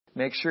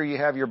Make sure you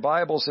have your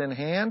Bibles in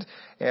hand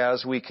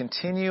as we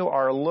continue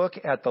our look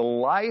at the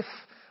life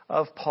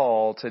of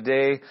Paul.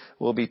 Today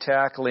we'll be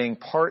tackling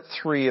part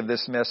 3 of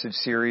this message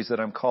series that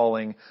I'm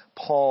calling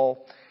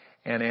Paul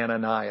and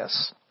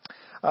Ananias.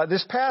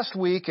 This past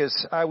week, as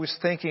I was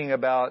thinking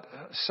about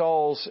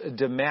Saul's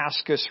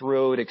Damascus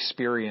Road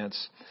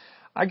experience,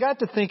 I got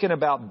to thinking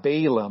about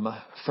Balaam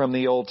from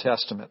the Old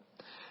Testament.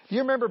 Do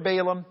you remember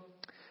Balaam?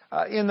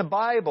 In the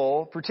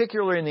Bible,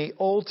 particularly in the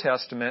Old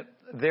Testament,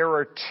 there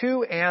are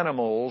 2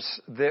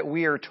 animals that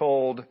we are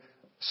told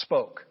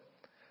spoke.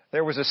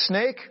 There was a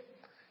snake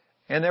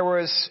and there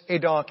was a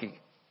donkey.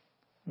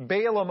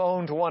 Balaam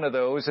owned one of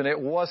those, and it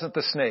wasn't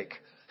the snake.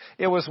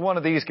 It was one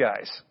of these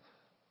guys.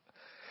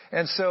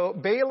 And so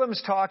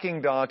Balaam's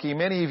talking donkey,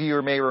 many of you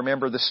may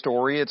remember the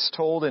story. It's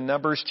told in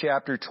Numbers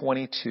chapter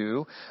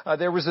 22.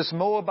 There was this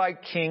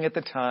Moabite king at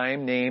the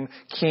time named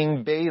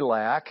King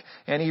Balak,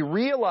 and he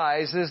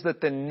realizes that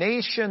the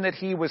nation that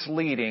he was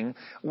leading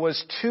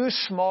was too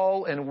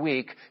small and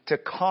weak to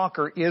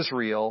conquer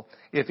Israel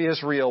if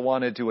Israel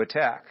wanted to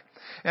attack.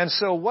 And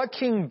so what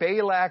King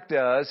Balak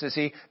does is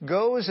he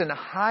goes and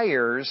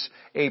hires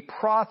a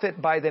prophet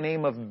by the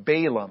name of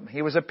Balaam.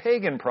 He was a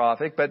pagan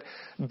prophet, but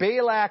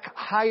Balak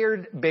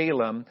hired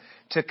Balaam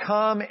to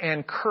come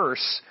and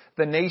curse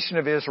the nation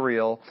of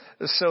Israel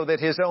so that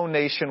his own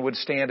nation would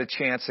stand a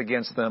chance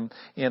against them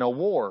in a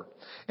war.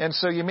 And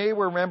so you may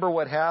remember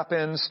what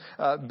happens.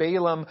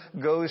 Balaam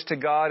goes to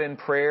God in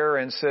prayer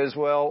and says,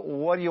 well,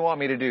 what do you want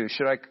me to do?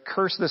 Should I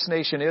curse this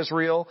nation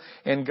Israel?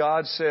 And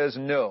God says,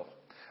 no.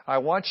 I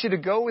want you to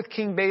go with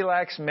King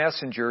Balak's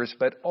messengers,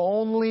 but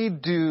only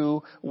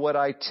do what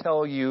I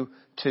tell you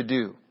to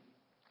do.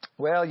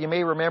 Well, you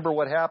may remember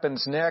what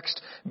happens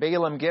next.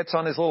 Balaam gets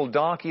on his little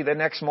donkey the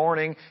next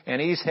morning, and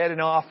he's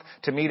heading off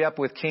to meet up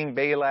with King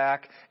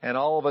Balak, and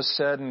all of a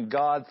sudden,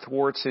 God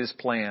thwarts his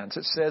plans.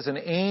 It says an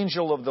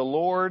angel of the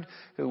Lord,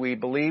 who we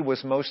believe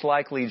was most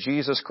likely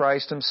Jesus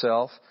Christ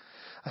himself,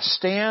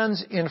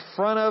 stands in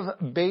front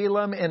of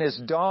Balaam and his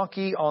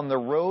donkey on the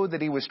road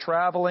that he was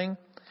traveling.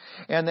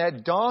 And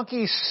that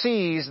donkey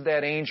sees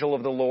that angel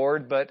of the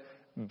Lord, but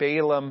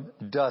Balaam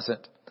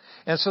doesn't.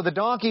 And so the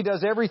donkey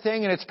does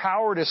everything in its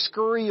power to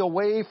scurry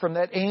away from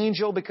that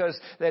angel, because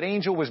that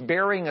angel was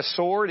bearing a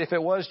sword. If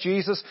it was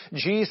Jesus,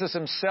 Jesus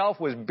himself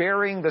was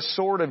bearing the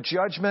sword of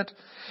judgment.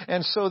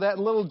 And so that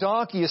little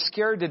donkey is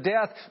scared to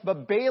death,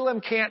 but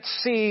Balaam can't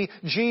see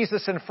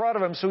Jesus in front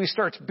of him, so he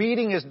starts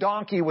beating his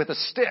donkey with a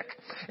stick.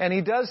 And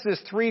he does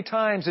this 3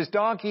 times. His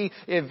donkey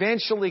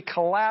eventually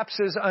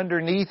collapses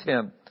underneath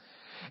him.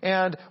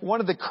 And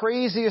one of the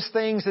craziest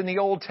things in the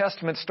Old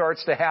Testament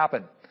starts to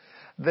happen.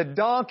 The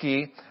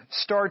donkey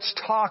starts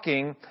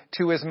talking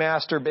to his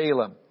master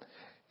Balaam.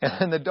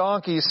 And the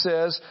donkey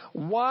says,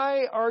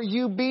 why are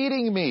you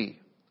beating me?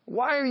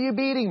 Why are you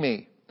beating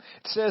me?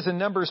 It says in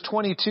Numbers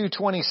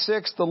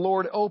 22:26, the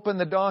Lord opened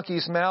the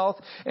donkey's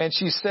mouth, and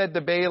she said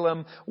to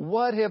Balaam,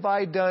 what have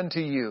I done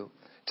to you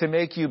to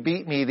make you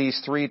beat me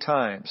these 3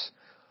 times?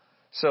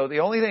 So the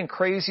only thing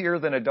crazier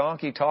than a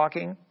donkey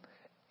talking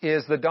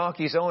is the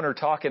donkey's owner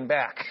talking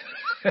back.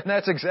 And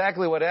that's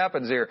exactly what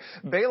happens here.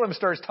 Balaam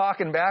starts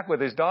talking back with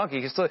his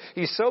donkey.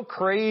 He's so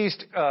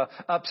crazed,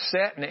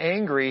 upset, and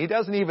angry, he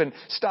doesn't even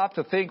stop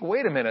to think,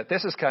 wait a minute,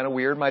 this is kind of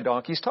weird, my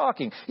donkey's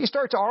talking. He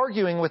starts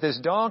arguing with his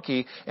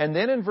donkey, and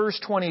then in verse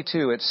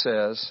 22 it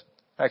says,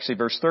 actually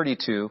verse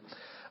 32,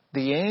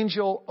 the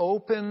angel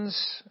opens,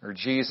 or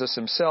Jesus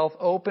himself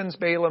opens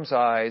Balaam's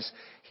eyes.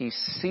 He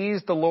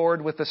sees the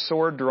Lord with the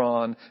sword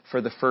drawn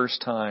for the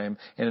first time.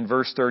 And in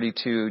verse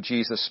 32,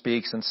 Jesus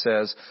speaks and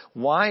says,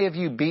 why have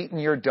you beaten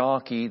your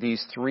donkey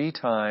these 3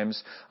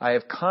 times? I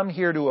have come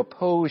here to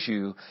oppose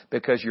you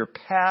because your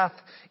path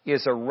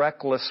is a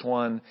reckless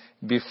one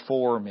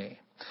before me.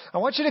 I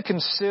want you to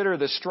consider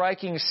the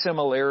striking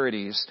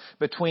similarities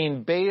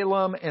between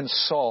Balaam and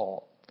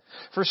Saul.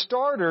 For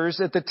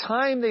starters, at the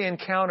time they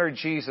encountered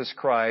Jesus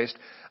Christ,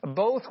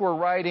 both were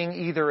riding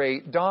either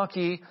a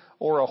donkey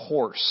or a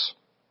horse.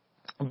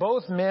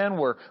 Both men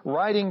were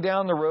riding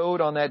down the road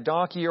on that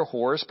donkey or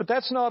horse, but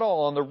that's not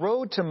all. On the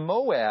road to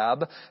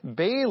Moab,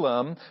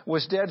 Balaam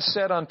was dead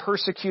set on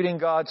persecuting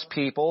God's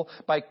people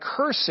by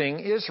cursing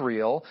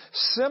Israel.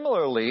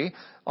 Similarly,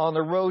 on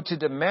the road to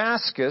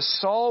Damascus,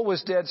 Saul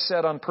was dead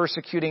set on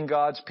persecuting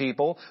God's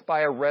people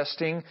by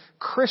arresting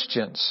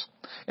Christians.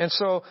 And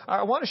so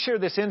I want to share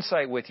this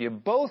insight with you.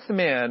 Both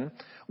men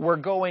were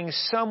going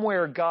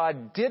somewhere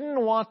God didn't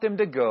want them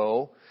to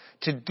go,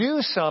 to do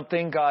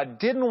something God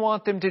didn't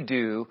want them to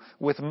do,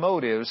 with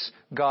motives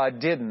God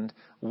didn't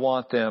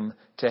want them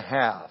to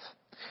have.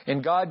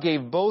 And God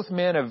gave both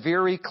men a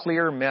very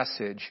clear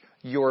message.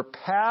 Your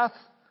path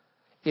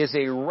is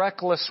a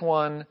reckless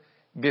one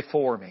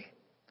before me.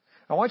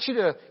 I want you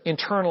to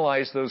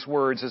internalize those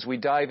words as we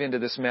dive into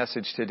this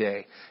message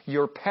today.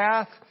 Your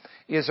path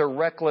is a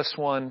reckless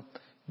one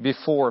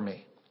before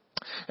me.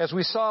 As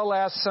we saw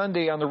last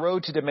Sunday on the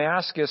road to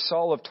Damascus,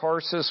 Saul of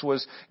Tarsus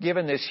was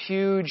given this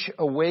huge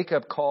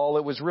wake-up call.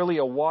 It was really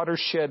a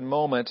watershed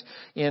moment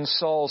in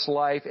Saul's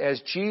life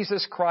as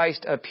Jesus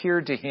Christ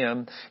appeared to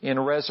him in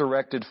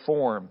resurrected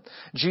form.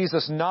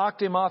 Jesus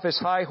knocked him off his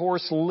high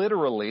horse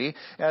literally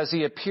as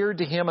he appeared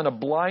to him in a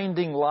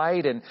blinding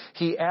light, and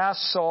he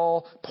asked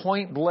Saul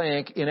point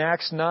blank in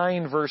Acts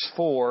 9 verse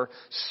 4,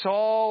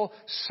 "Saul,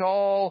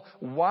 Saul,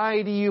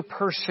 why do you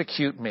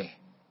persecute me?"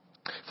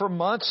 For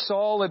months,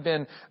 Saul had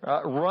been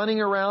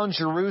running around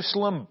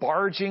Jerusalem,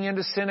 barging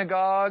into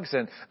synagogues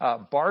and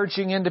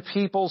barging into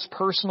people's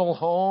personal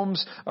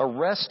homes,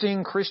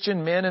 arresting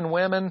Christian men and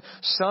women.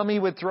 Some he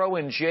would throw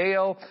in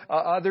jail.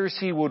 Others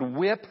he would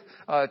whip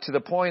to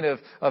the point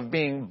of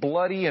being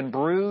bloody and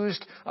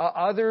bruised.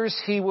 Others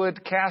he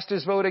would cast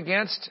his vote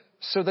against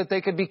so that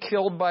they could be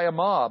killed by a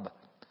mob.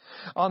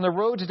 On the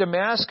road to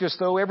Damascus,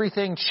 though,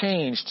 everything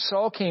changed.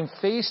 Saul came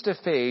face to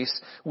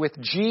face with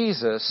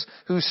Jesus,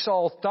 who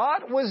Saul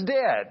thought was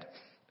dead,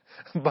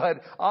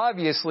 but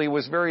obviously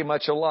was very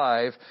much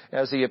alive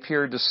as he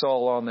appeared to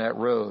Saul on that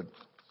road.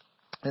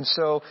 And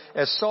so,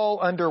 as Saul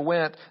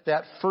underwent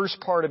that first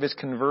part of his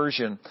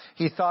conversion,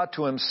 he thought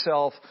to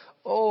himself,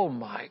 "Oh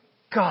my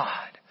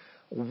God,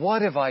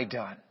 what have I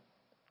done?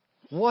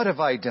 What have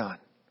I done?"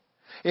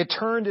 It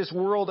turned his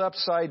world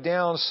upside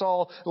down.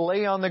 Saul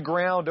lay on the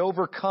ground,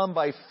 overcome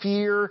by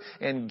fear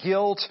and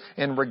guilt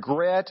and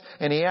regret,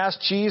 and he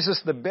asked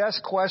Jesus the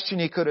best question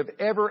he could have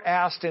ever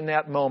asked in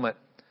that moment.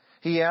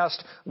 He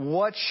asked,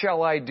 "What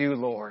shall I do,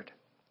 Lord?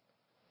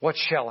 What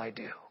shall I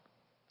do?"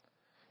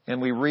 And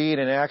we read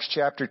in Acts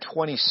chapter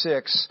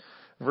 26,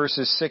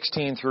 verses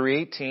 16 through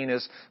 18,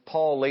 as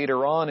Paul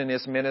later on in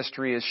his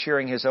ministry is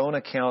sharing his own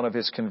account of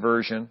his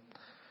conversion.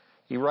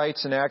 He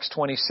writes in Acts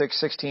 26,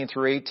 16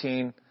 through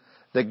 18,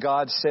 that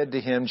God said to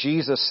him,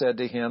 Jesus said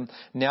to him,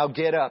 "Now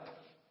get up,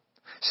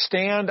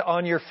 stand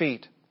on your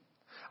feet.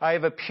 I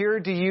have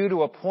appeared to you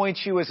to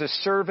appoint you as a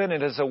servant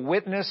and as a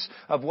witness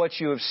of what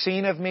you have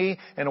seen of me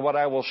and what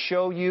I will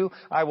show you.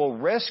 I will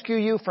rescue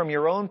you from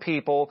your own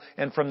people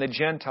and from the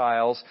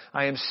Gentiles.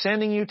 I am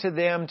sending you to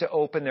them to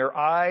open their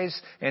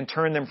eyes and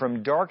turn them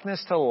from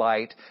darkness to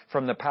light,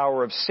 from the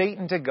power of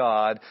Satan to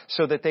God,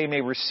 so that they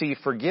may receive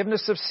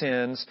forgiveness of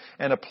sins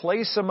and a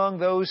place among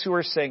those who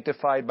are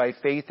sanctified by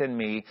faith in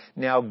me.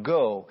 Now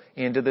go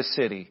into the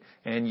city,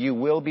 and you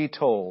will be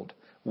told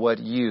what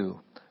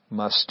you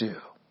must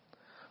do."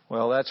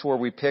 Well, that's where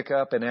we pick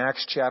up in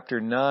Acts chapter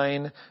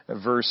 9,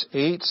 verse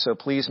 8. So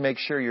please make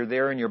sure you're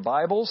there in your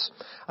Bibles.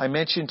 I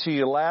mentioned to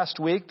you last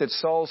week that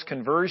Saul's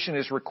conversion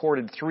is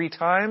recorded 3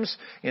 times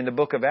in the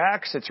book of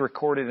Acts. It's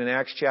recorded in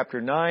Acts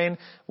chapter 9,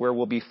 where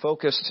we'll be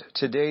focused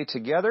today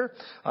together.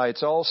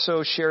 It's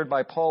also shared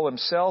by Paul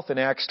himself in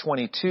Acts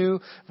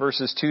 22,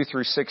 verses 2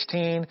 through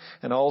 16,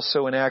 and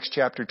also in Acts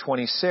chapter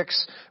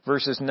 26,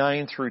 verses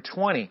 9 through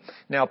 20.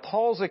 Now,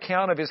 Paul's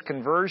account of his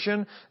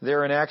conversion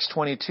there in Acts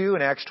 22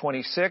 and Acts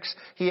 26,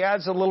 he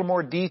adds a little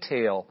more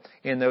detail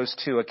in those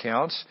 2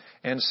 accounts.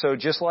 And so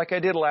just like I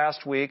did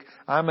last week,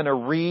 I'm going to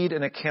read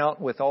an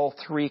account with all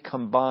 3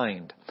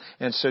 combined.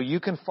 And so you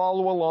can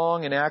follow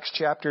along in Acts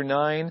chapter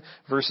 9,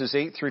 verses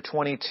 8 through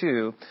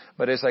 22.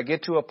 But as I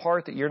get to a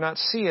part that you're not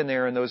seeing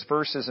there in those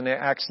verses in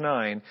Acts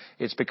 9,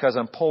 it's because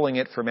I'm pulling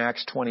it from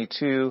Acts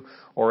 22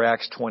 or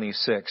Acts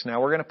 26. Now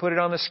we're going to put it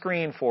on the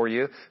screen for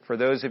you, for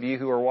those of you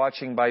who are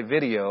watching by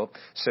video,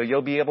 so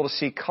you'll be able to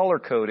see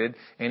color-coded.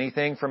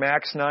 Anything from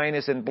Acts 9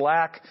 is in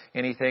black,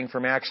 anything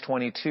from Acts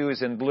 22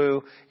 is in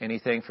blue,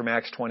 anything from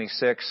Acts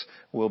 26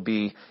 will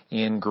be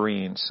in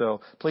green.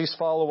 So please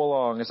follow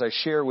along as I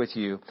share with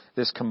you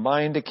this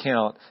combined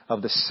account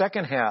of the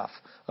second half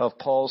of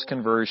Paul's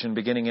conversion,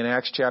 beginning in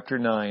Acts chapter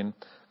 9,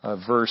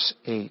 verse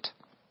 8.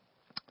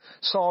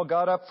 Saul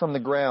got up from the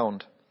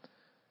ground,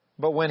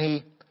 but when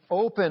he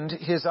opened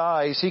his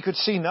eyes, he could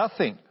see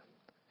nothing,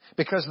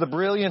 because the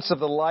brilliance of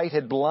the light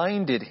had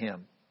blinded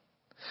him.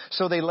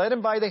 So they led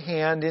him by the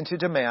hand into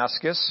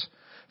Damascus.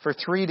 For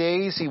 3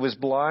 days he was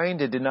blind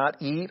and did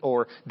not eat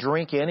or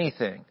drink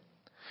anything.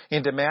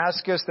 In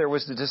Damascus there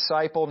was a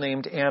disciple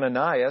named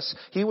Ananias.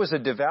 He was a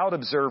devout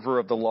observer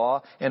of the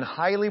law and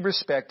highly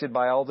respected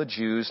by all the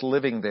Jews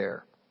living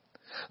there.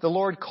 The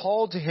Lord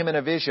called to him in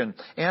a vision,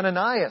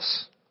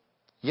 "Ananias."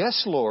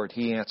 "Yes, Lord,"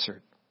 he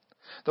answered.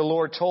 The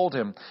Lord told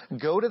him,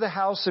 "Go to the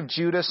house of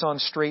Judas on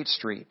Straight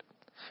Street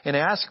and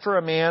ask for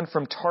a man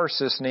from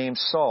Tarsus named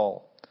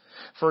Saul,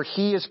 for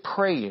he is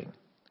praying.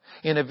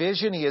 In a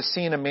vision he has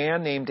seen a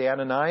man named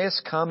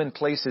Ananias come and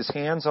place his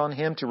hands on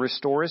him to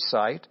restore his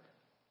sight."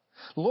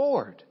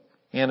 "Lord,"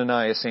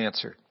 Ananias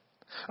answered,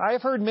 "I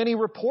have heard many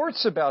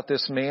reports about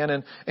this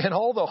man and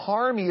all the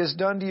harm he has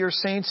done to your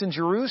saints in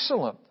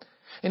Jerusalem.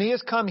 And he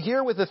has come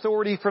here with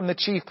authority from the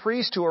chief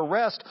priest to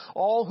arrest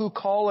all who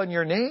call on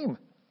your name."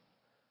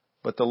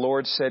 But the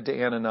Lord said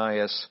to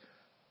Ananias,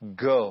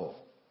 "Go.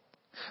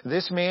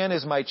 This man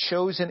is my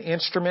chosen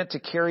instrument to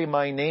carry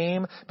my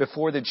name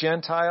before the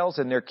Gentiles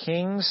and their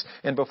kings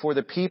and before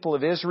the people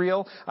of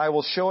Israel. I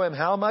will show him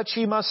how much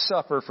he must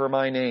suffer for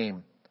my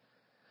name."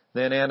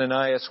 Then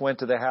Ananias went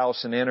to the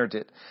house and entered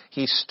it.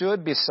 He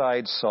stood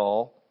beside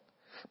Saul,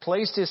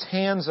 placed his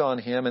hands on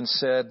him and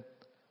said,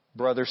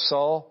 "Brother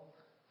Saul,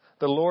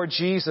 the Lord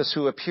Jesus,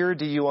 who appeared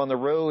to you on the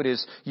road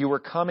as you were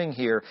coming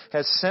here,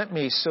 has sent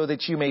me so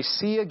that you may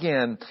see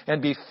again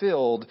and be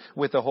filled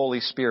with the Holy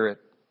Spirit.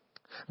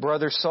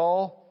 Brother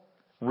Saul,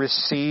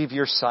 receive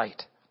your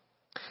sight."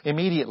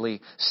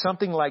 Immediately,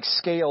 something like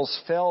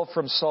scales fell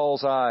from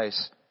Saul's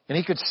eyes, and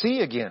he could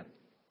see again.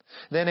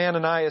 Then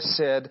Ananias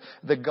said,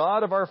 "The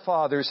God of our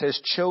fathers has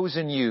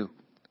chosen you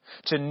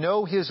to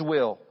know His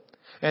will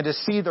and to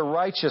see the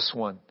righteous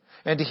one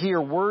and to hear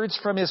words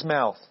from His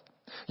mouth.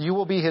 You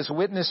will be His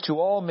witness to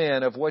all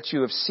men of what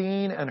you have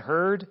seen and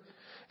heard.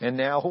 And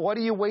now, what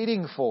are you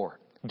waiting for?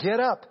 Get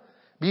up,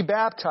 be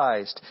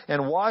baptized,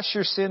 and wash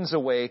your sins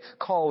away,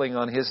 calling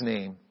on His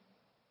name."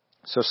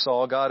 So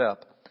Saul got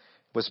up,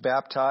 was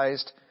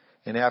baptized,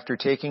 and after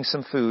taking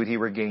some food, he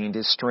regained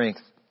his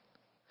strength.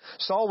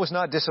 Saul was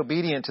not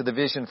disobedient to the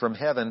vision from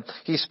heaven.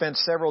 He spent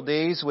several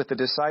days with the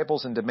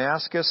disciples in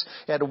Damascus.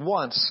 At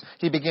once,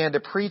 he began to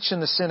preach in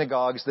the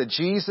synagogues that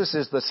Jesus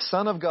is the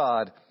Son of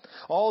God.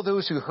 All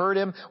those who heard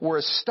him were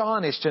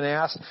astonished and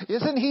asked,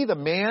 "Isn't he the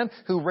man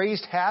who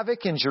raised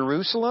havoc in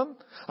Jerusalem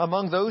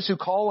among those who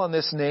call on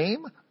this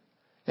name?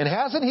 And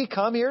hasn't he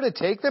come here to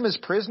take them as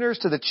prisoners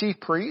to the chief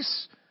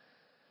priests?"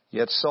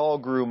 Yet Saul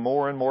grew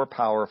more and more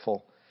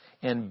powerful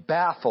and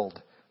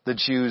baffled the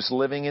Jews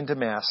living in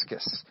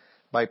Damascus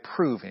by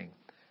proving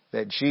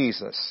that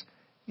Jesus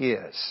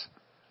is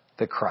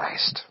the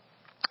Christ.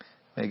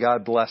 May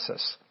God bless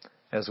us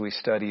as we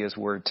study His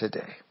Word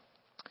today.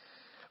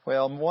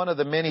 Well, one of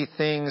the many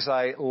things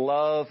I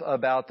love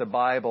about the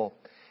Bible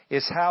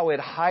is how it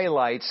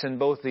highlights in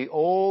both the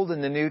Old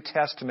and the New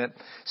Testament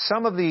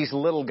some of these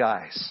little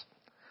guys,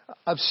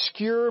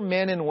 obscure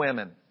men and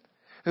women,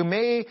 who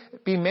may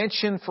be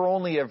mentioned for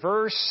only a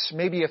verse,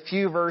 maybe a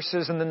few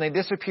verses, and then they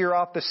disappear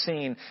off the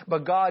scene.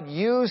 But God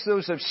used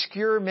those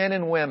obscure men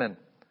and women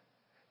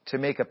to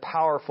make a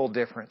powerful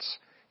difference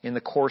in the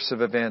course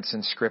of events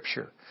in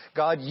Scripture.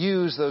 God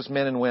used those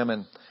men and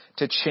women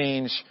to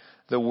change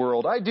the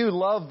world. I do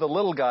love the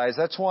little guys.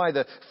 That's why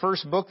the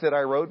first book that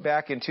I wrote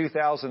back in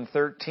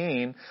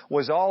 2013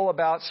 was all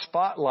about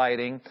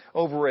spotlighting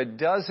over a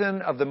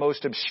dozen of the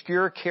most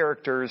obscure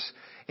characters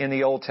in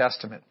the Old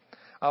Testament.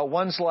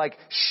 Ones like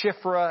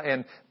Shiphrah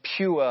and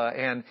Puah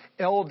and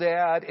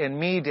Eldad and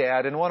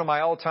Medad, and one of my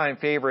all-time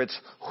favorites,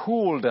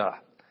 Huldah.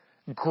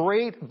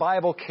 Great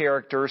Bible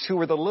characters who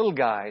were the little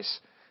guys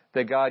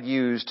that God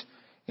used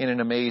in an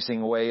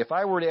amazing way. If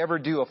I were to ever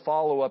do a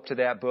follow-up to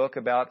that book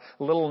about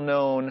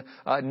little-known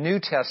New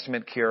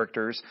Testament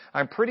characters,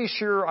 I'm pretty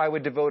sure I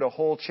would devote a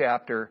whole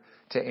chapter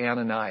to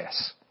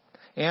Ananias.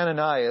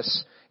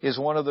 Ananias is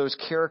one of those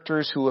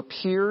characters who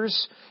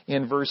appears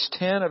in verse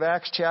 10 of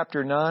Acts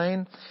chapter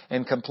 9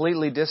 and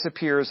completely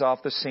disappears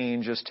off the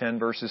scene just 10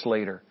 verses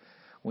later.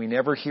 We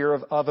never hear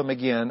of him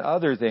again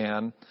other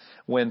than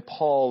when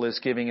Paul is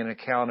giving an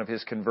account of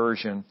his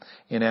conversion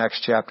in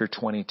Acts chapter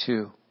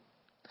 22.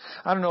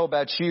 I don't know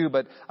about you,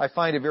 but I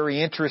find it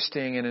very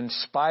interesting and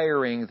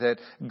inspiring that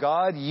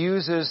God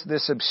uses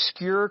this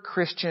obscure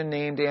Christian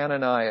named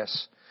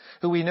Ananias,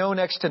 who we know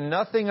next to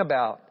nothing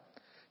about,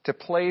 to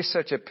play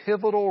such a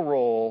pivotal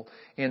role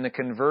in the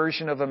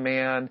conversion of a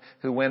man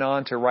who went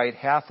on to write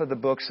half of the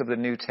books of the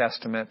New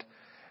Testament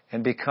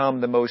and become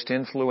the most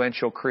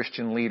influential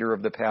Christian leader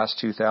of the past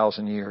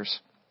 2,000 years.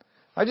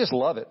 I just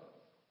love it.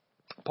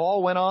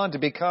 Paul went on to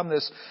become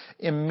this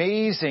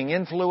amazing,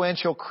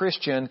 influential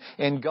Christian,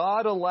 and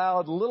God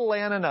allowed little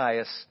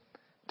Ananias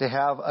to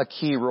have a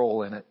key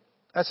role in it.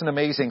 That's an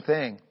amazing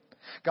thing.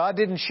 God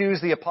didn't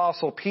choose the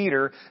Apostle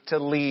Peter to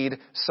lead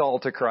Saul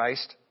to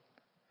Christ.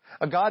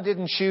 God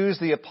didn't choose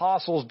the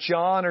apostles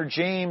John or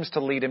James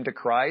to lead him to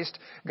Christ.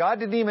 God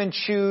didn't even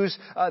choose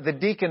the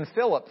deacon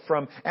Philip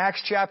from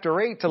Acts chapter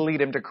 8 to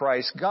lead him to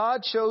Christ.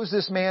 God chose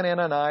this man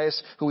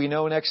Ananias, who we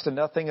know next to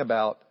nothing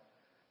about,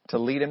 to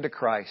lead him to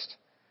Christ.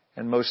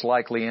 And most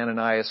likely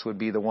Ananias would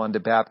be the one to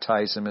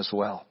baptize him as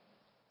well.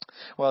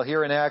 Well,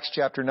 here in Acts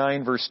chapter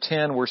 9 verse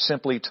 10, we're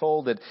simply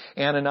told that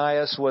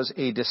Ananias was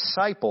a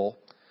disciple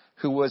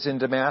who was in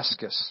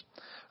Damascus.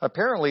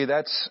 Apparently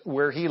that's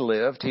where he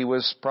lived. He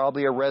was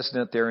probably a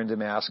resident there in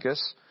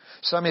Damascus.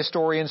 Some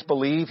historians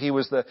believe he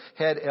was the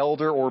head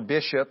elder or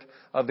bishop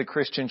of the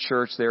Christian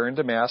church there in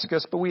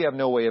Damascus, but we have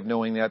no way of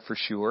knowing that for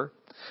sure.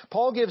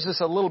 Paul gives us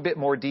a little bit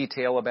more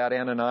detail about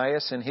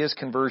Ananias in his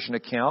conversion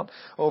account.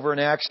 Over in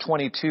Acts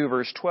 22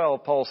 verse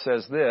 12, Paul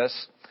says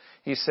this.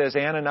 He says,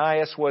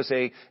 Ananias was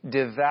a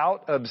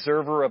devout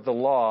observer of the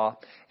law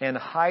and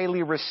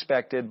highly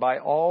respected by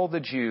all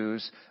the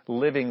Jews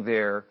living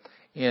there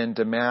in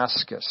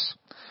Damascus.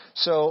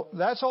 So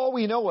that's all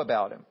we know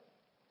about him.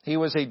 He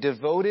was a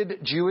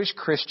devoted Jewish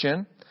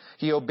Christian.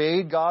 He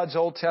obeyed God's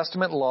Old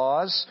Testament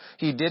laws.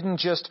 He didn't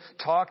just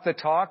talk the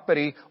talk, but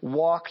he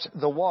walked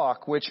the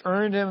walk, which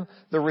earned him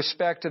the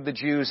respect of the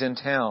Jews in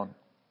town.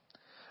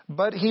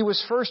 But he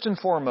was first and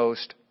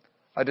foremost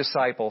a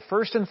disciple.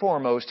 First and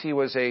foremost, he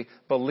was a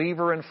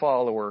believer and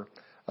follower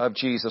of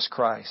Jesus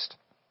Christ.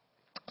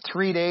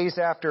 3 days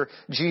after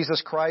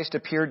Jesus Christ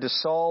appeared to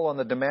Saul on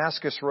the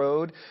Damascus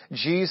road,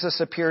 Jesus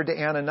appeared to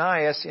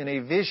Ananias in a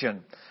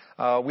vision.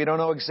 We don't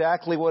know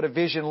exactly what a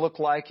vision looked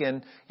like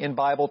in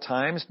Bible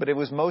times, but it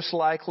was most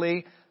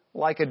likely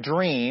like a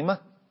dream,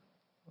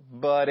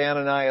 but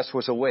Ananias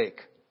was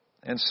awake.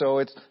 And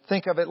so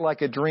think of it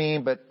like a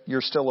dream, but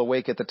you're still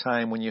awake at the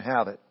time when you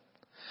have it.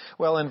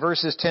 Well, in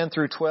verses 10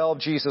 through 12,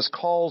 Jesus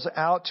calls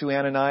out to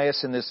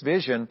Ananias in this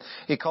vision.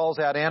 He calls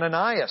out,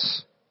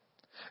 "Ananias,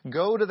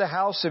 go to the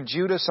house of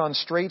Judas on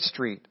Straight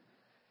Street.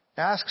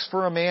 Asks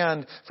for a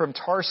man from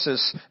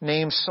Tarsus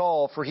named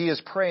Saul, for he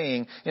is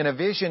praying. In a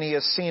vision he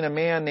has seen a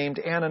man named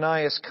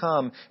Ananias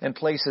come and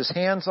place his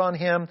hands on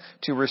him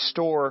to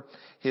restore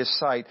his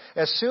sight."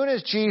 As soon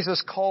as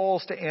Jesus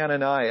calls to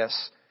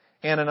Ananias,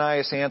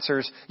 Ananias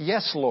answers,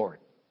 "Yes, Lord."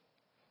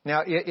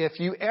 Now, if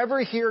you ever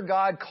hear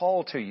God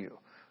call to you,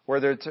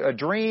 whether it's a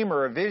dream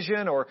or a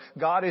vision or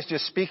God is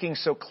just speaking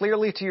so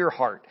clearly to your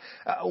heart,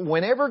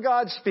 whenever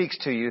God speaks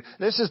to you,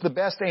 this is the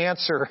best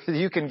answer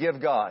you can give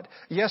God.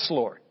 "Yes,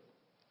 Lord.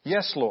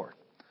 Yes, Lord."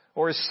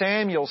 Or as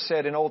Samuel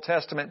said in Old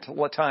Testament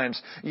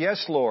times,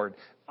 "Yes, Lord,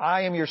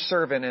 I am your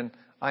servant and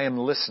I am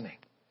listening."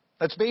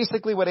 That's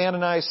basically what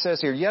Ananias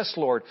says here. "Yes,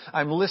 Lord,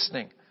 I'm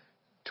listening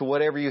to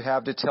whatever you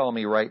have to tell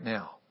me right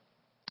now."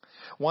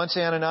 Once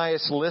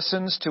Ananias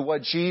listens to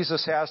what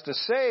Jesus has to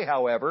say,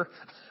 however,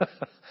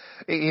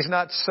 he's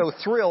not so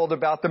thrilled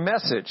about the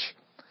message.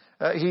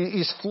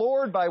 He's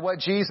floored by what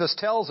Jesus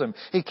tells him.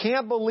 He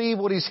can't believe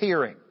what he's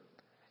hearing.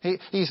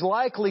 He's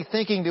likely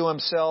thinking to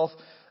himself,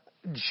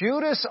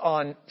 "Judas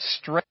on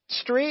Straight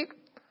Street?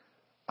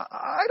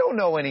 I don't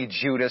know any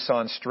Judas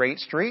on Straight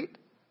Street.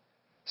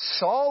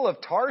 Saul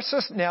of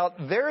Tarsus? Now,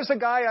 there's a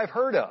guy I've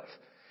heard of.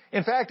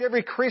 In fact,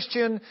 every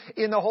Christian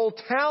in the whole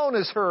town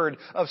has heard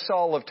of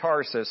Saul of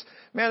Tarsus.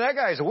 Man, that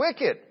guy's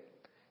wicked.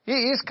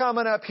 He's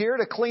coming up here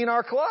to clean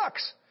our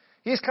clocks.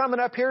 He's coming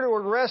up here to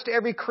arrest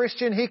every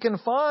Christian he can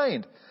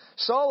find.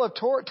 Saul of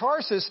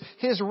Tarsus,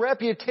 his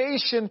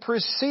reputation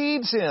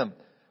precedes him.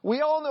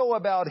 We all know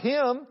about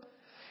him.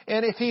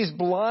 And if he's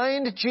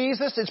blind,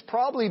 Jesus, it's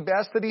probably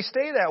best that he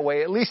stay that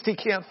way. At least he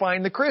can't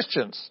find the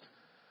Christians."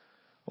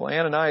 Well,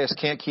 Ananias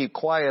can't keep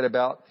quiet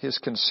about his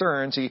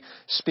concerns. He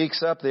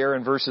speaks up there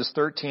in verses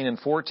 13 and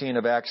 14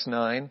 of Acts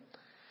 9.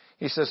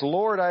 He says,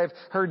 "Lord, I've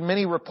heard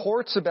many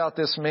reports about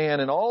this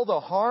man and all the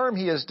harm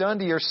he has done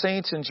to your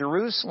saints in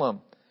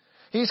Jerusalem.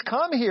 He's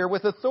come here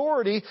with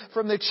authority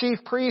from the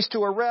chief priest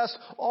to arrest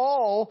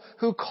all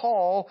who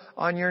call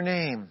on your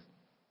name."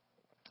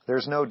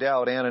 There's no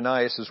doubt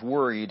Ananias is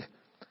worried.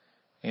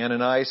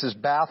 Ananias is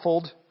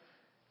baffled,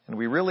 and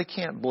we really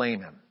can't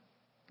blame him,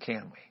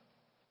 can we?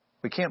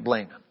 We can't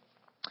blame him.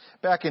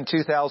 Back in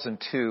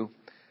 2002,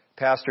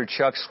 Pastor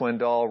Chuck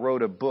Swindoll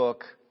wrote a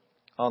book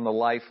on the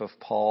life of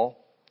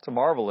Paul. It's a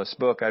marvelous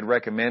book. I'd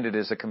recommend it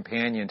as a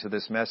companion to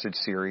this message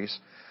series.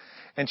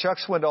 And Chuck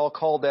Swindoll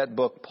called that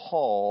book,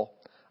 Paul,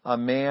 a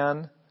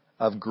Man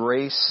of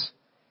Grace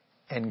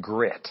and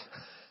Grit.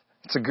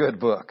 It's a good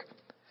book.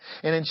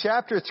 And in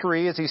chapter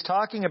 3, as he's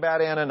talking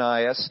about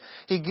Ananias,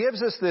 he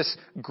gives us this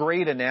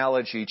great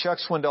analogy. Chuck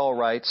Swindoll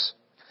writes,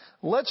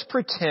 "Let's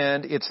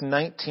pretend it's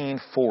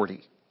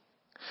 1940.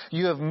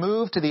 You have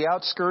moved to the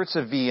outskirts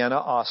of Vienna,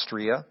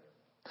 Austria.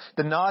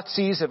 The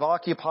Nazis have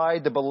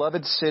occupied the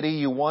beloved city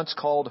you once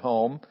called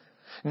home.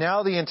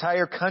 Now the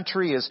entire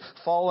country has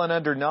fallen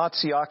under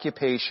Nazi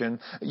occupation.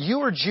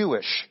 You are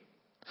Jewish.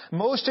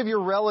 Most of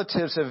your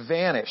relatives have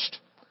vanished,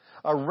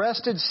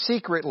 arrested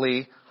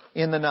secretly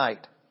in the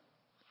night,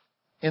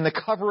 in the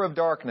cover of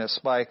darkness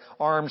by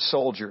armed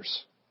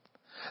soldiers.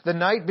 The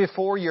night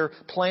before your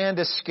planned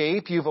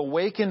escape, you've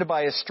awakened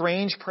by a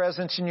strange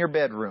presence in your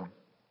bedroom.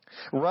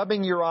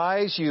 Rubbing your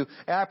eyes, you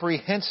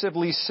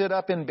apprehensively sit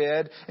up in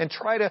bed and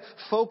try to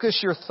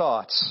focus your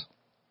thoughts.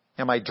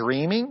 Am I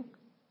dreaming?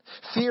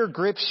 Fear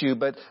grips you,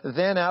 but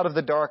then out of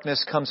the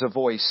darkness comes a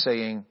voice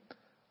saying,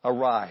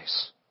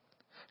 'Arise.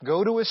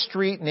 Go to a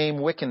street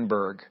named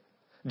Wickenburg,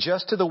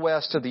 just to the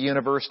west of the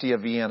University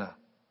of Vienna.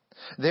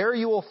 There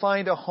you will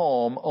find a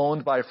home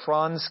owned by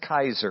Franz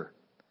Kaiser.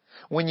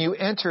 When you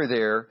enter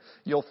there,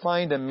 you'll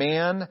find a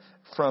man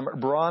from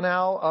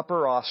Braunau,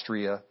 Upper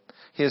Austria.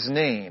 His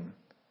name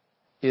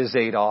is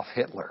Adolf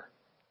Hitler.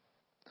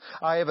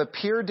 I have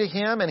appeared to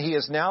him, and he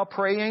is now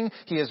praying.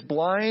 He is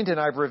blind, and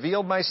I've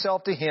revealed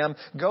myself to him.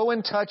 Go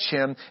and touch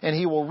him, and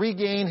he will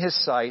regain his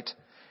sight,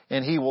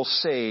 and he will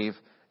save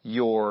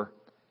your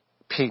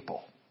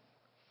people.'"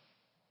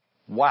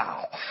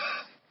 Wow.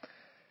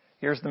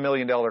 Here's the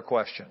million-dollar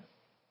question.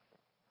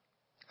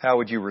 How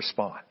would you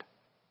respond?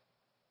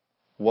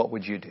 What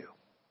would you do?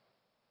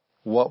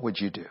 What would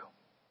you do?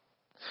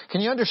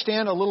 Can you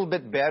understand a little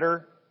bit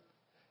better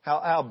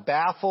how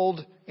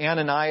baffled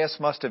Ananias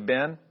must have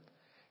been?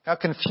 How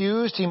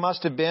confused he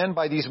must have been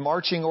by these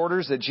marching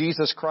orders that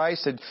Jesus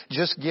Christ had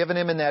just given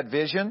him in that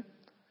vision?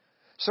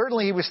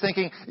 Certainly he was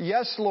thinking,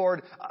 "Yes,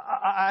 Lord,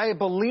 I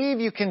believe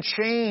you can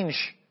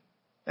change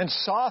and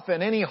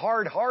soften any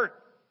hard heart.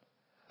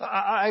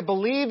 I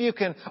believe you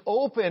can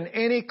open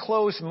any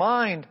closed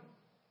mind.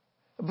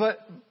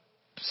 But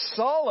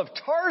Saul of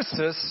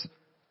Tarsus?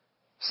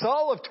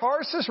 Saul of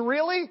Tarsus,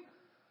 really?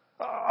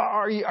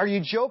 Are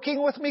you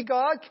joking with me,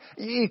 God?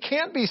 You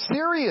can't be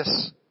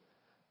serious.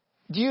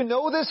 Do you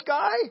know this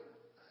guy?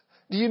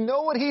 Do you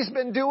know what he's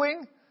been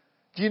doing?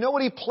 Do you know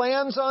what he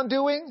plans on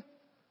doing?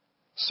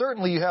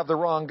 Certainly you have the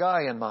wrong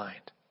guy in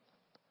mind.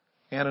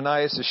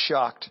 Ananias is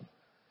shocked,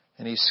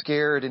 and he's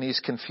scared, and he's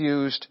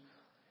confused.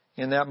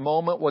 In that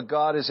moment, what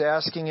God is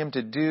asking him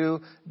to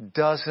do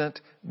doesn't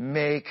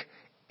make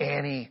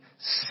any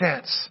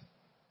sense.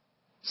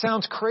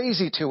 Sounds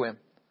crazy to him.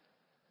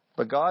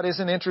 But God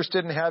isn't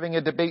interested in having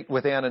a debate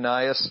with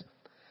Ananias.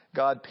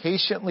 God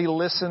patiently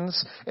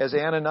listens as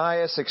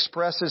Ananias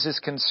expresses his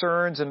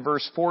concerns in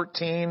verse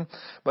 14.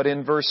 But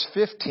in verse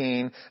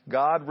 15,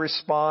 God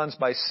responds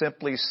by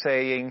simply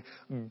saying,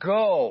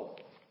 "Go.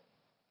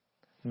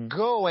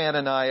 Go,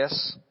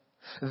 Ananias.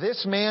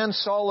 This man,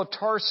 Saul of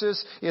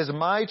Tarsus, is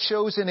my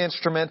chosen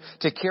instrument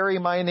to carry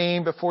my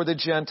name before the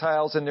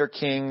Gentiles and their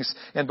kings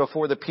and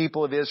before the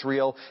people of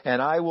Israel,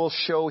 and I will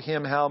show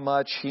him how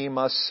much he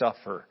must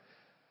suffer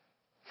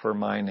for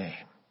my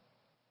name."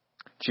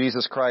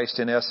 Jesus Christ,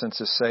 in essence,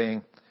 is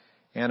saying,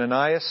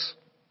 Ananias,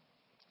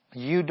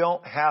 you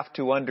don't have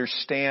to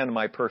understand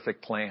my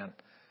perfect plan,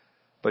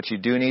 but you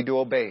do need to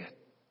obey it.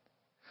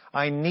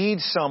 I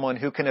need someone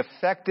who can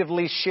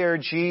effectively share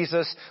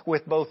Jesus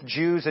with both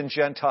Jews and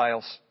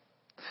Gentiles.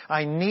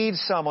 I need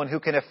someone who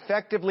can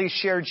effectively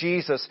share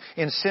Jesus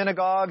in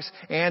synagogues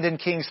and in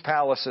king's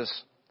palaces.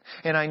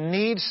 And I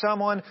need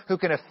someone who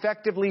can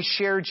effectively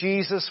share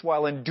Jesus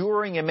while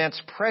enduring immense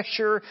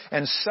pressure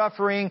and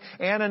suffering.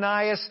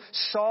 Ananias,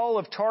 Saul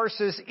of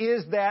Tarsus,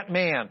 is that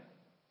man.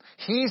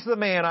 He's the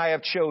man I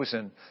have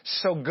chosen.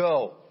 So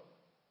go.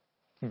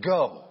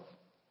 Go.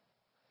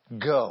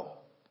 Go.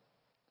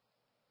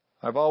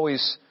 I've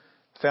always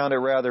found it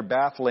rather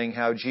baffling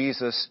how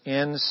Jesus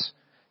ends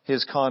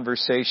his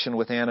conversation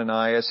with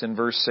Ananias in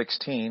verse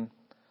 16.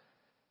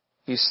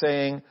 He's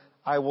saying,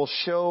 I will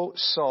show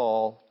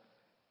Saul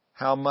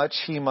how much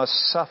he must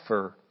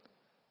suffer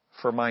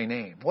for my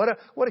name. What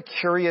a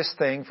curious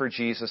thing for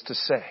Jesus to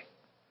say.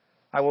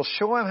 I will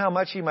show him how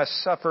much he must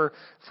suffer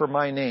for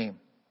my name.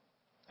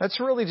 That's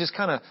really just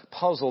kind of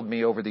puzzled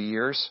me over the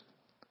years.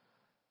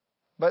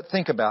 But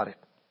think about it.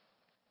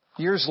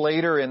 Years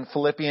later in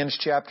Philippians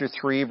chapter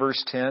 3,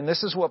 verse 10,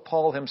 this is what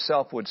Paul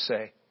himself would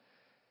say.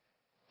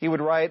 He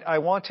would write, I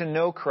want to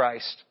know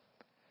Christ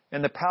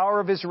and the power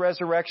of his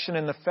resurrection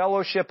and the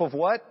fellowship of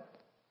what?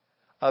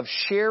 Of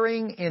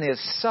sharing in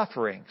his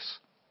sufferings,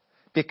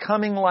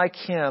 becoming like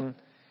him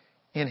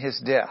in his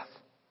death.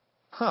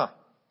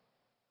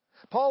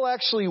 Paul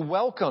actually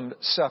welcomed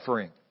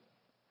suffering.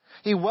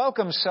 He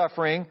welcomed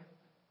suffering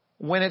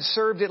when it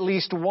served at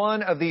least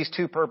one of these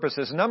two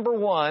purposes. Number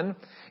one,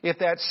 if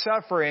that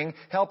suffering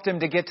helped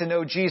him to get to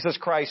know Jesus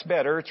Christ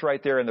better, it's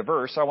right there in the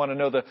verse. I want to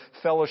know the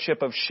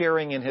fellowship of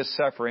sharing in his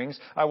sufferings.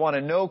 I want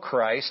to know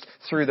Christ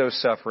through those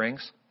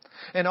sufferings.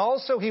 And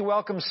also he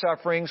welcomed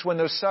sufferings when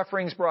those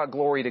sufferings brought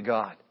glory to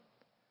God.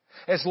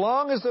 As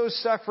long as those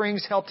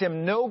sufferings helped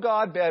him know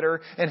God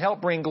better and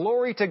helped bring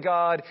glory to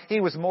God,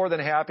 he was more than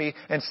happy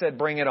and said,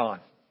 bring it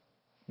on.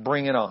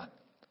 Bring it on.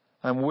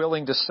 I'm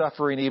willing to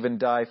suffer and even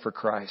die for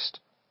Christ.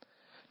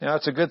 Now,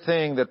 it's a good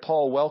thing that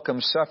Paul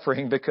welcomed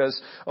suffering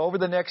because over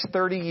the next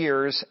 30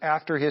 years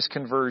after his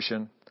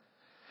conversion,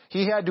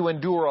 he had to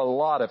endure a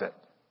lot of it.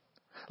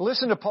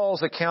 Listen to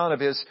Paul's account of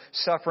his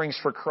sufferings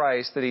for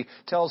Christ that he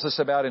tells us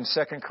about in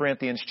 2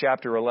 Corinthians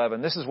chapter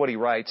 11. This is what he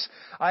writes.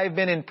 I have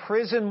been in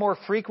prison more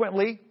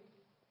frequently,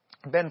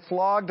 been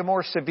flogged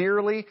more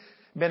severely,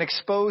 been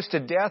exposed to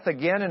death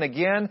again and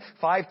again.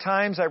 5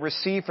 times I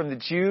received from the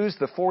Jews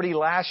the 40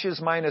 lashes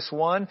minus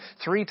 1.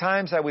 3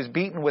 times I was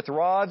beaten with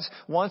rods.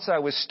 Once I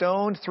was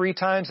stoned. 3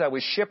 times I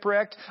was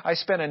shipwrecked. I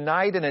spent a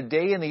night and a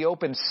day in the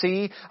open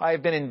sea. I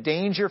have been in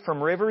danger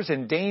from rivers,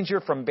 in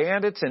danger from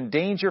bandits, in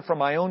danger from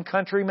my own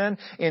countrymen,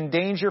 in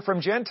danger from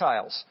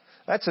Gentiles.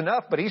 That's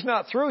enough, but he's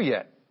not through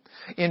yet.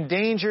 In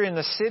danger in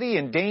the city,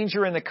 in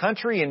danger in the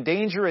country, in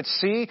danger at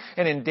sea,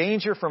 and in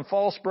danger from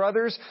false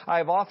brothers. I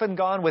have often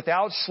gone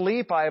without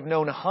sleep. I have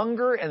known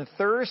hunger and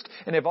thirst,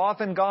 and have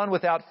often gone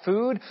without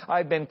food. I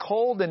have been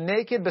cold and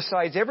naked.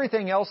 Besides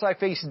everything else, I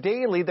face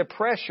daily the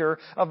pressure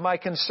of my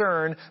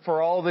concern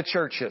for all the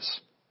churches.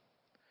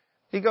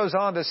 He goes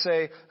on to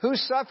say, who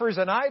suffers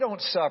and I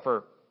don't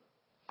suffer?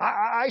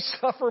 I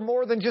suffer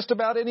more than just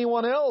about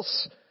anyone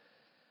else.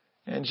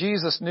 And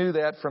Jesus knew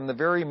that from the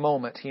very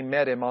moment he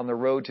met him on the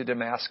road to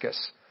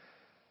Damascus.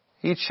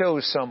 He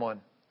chose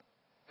someone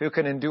who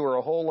can endure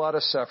a whole lot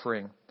of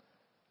suffering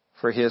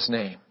for his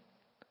name.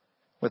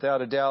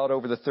 Without a doubt,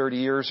 over the 30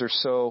 years or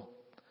so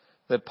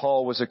that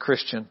Paul was a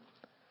Christian,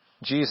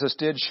 Jesus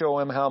did show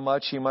him how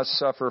much he must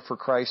suffer for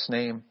Christ's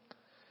name.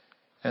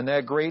 And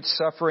that great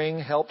suffering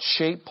helped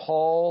shape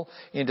Paul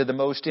into the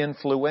most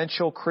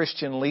influential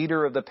Christian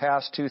leader of the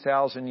past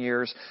 2,000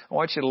 years. I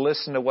want you to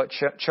listen to what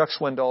Chuck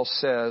Swindoll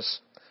says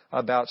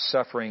about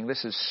suffering.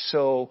 This is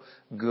so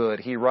good.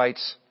 He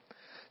writes,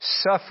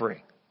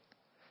 suffering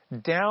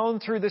Down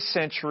through the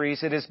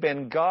centuries, it has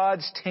been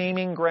God's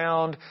taming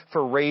ground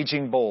for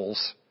raging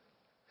bulls.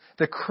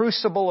 The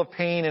crucible of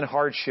pain and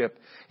hardship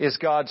is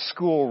God's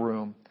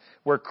schoolroom,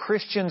 where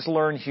Christians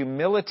learn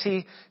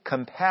humility,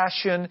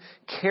 compassion,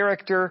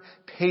 character,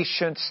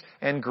 patience,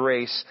 and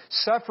grace.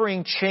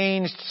 Suffering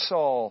changed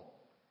Saul.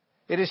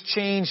 It has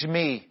changed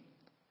me,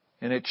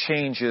 and it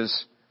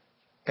changes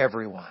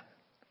everyone.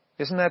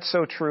 Isn't that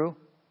so true?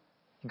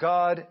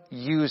 God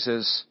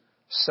uses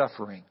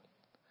suffering.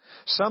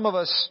 Some of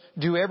us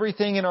do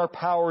everything in our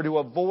power to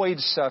avoid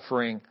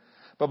suffering,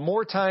 but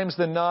more times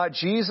than not,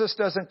 Jesus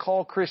doesn't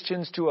call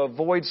Christians to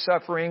avoid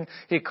suffering.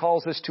 He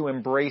calls us to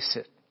embrace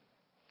it.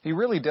 He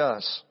really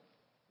does.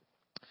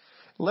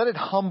 Let it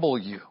humble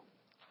you.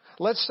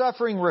 Let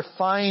suffering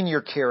refine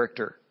your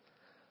character.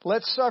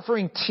 Let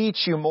suffering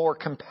teach you more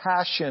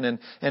compassion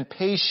and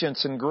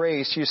patience and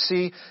grace. You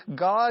see,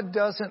 God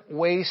doesn't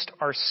waste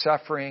our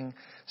suffering,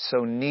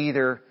 so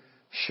neither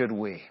should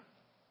we.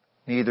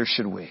 Neither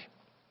should we.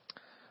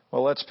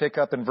 Well, let's pick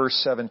up in verse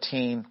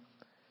 17.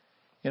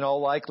 In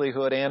all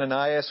likelihood,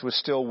 Ananias was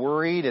still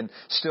worried and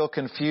still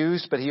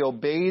confused, but he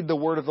obeyed the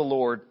word of the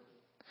Lord.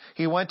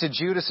 He went to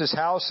Judas's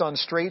house on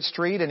Straight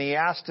Street and he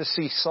asked to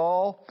see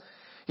Saul.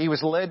 He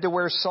was led to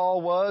where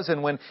Saul was,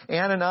 and when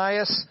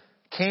Ananias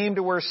came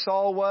to where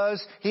Saul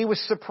was, he was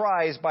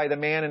surprised by the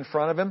man in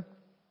front of him.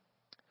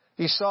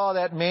 He saw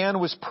that man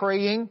was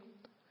praying.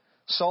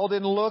 Saul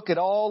didn't look at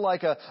all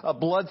like a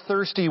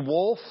bloodthirsty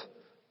wolf.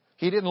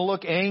 He didn't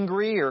look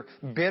angry or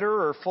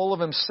bitter or full of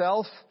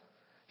himself.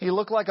 He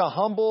looked like a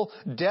humble,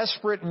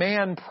 desperate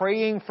man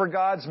praying for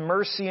God's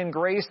mercy and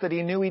grace that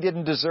he knew he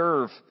didn't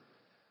deserve.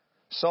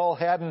 Saul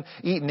hadn't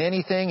eaten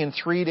anything in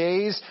 3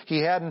 days.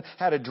 He hadn't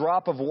had a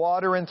drop of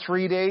water in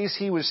 3 days.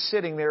 He was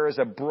sitting there as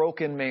a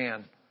broken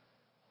man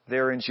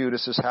there in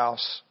Judas's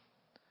house.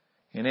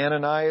 And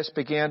Ananias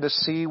began to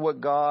see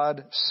what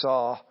God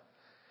saw.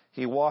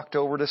 He walked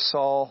over to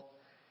Saul.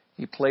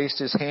 He placed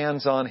his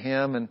hands on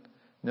him, and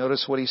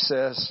notice what he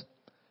says.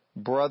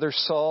 Brother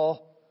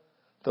Saul,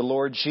 the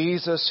Lord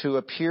Jesus, who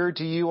appeared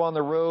to you on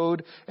the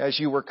road as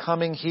you were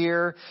coming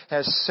here,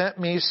 has sent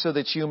me so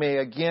that you may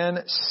again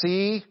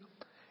see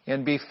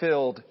and be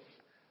filled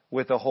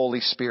with the Holy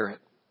Spirit.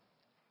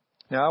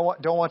 Now, I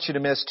don't want you to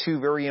miss two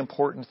very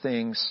important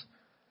things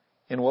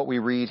in what we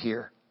read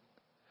here.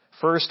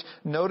 First,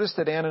 notice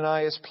that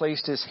Ananias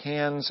placed his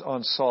hands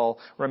on Saul.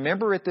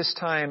 Remember, at this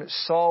time,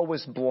 Saul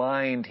was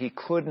blind. He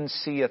couldn't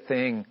see a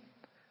thing.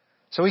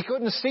 So he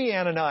couldn't see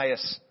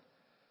Ananias,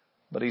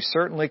 but he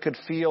certainly could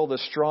feel the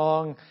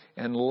strong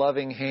and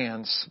loving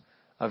hands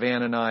of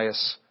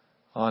Ananias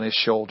on his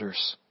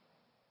shoulders.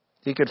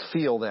 He could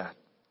feel that,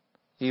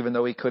 even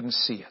though he couldn't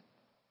see it.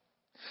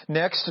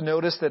 Next,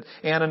 notice that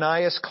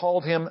Ananias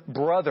called him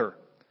brother.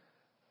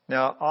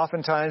 Now,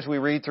 oftentimes we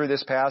read through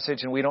this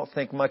passage and we don't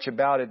think much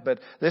about it, but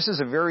this is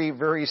a very,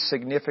 very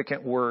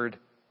significant word.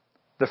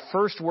 The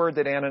first word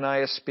that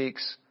Ananias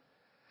speaks.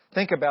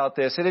 Think about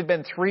this. It had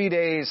been 3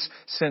 days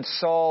since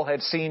Saul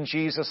had seen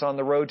Jesus on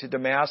the road to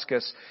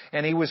Damascus,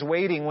 and he was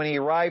waiting when he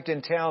arrived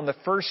in town the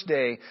first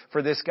day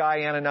for this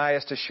guy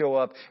Ananias to show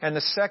up, and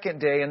the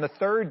second day and the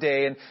third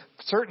day, and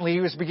certainly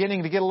he was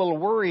beginning to get a little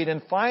worried,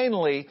 and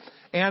finally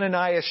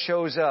Ananias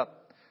shows up,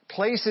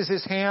 places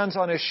his hands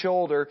on his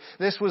shoulder.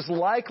 This was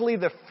likely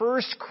the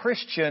first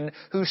Christian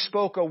who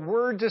spoke a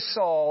word to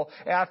Saul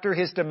after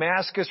his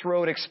Damascus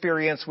Road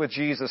experience with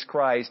Jesus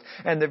Christ.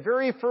 And the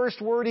very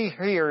first word he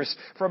hears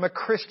from a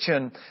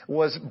Christian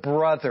was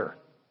brother.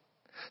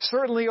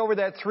 Certainly over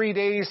that 3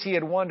 days he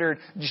had wondered,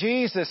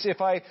 Jesus, if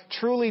I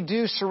truly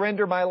do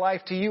surrender my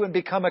life to you and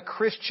become a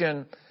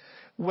Christian,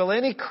 will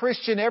any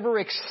Christian ever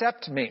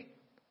accept me?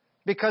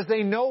 Because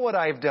they know what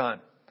I've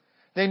done.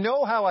 They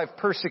know how I've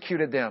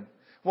persecuted them.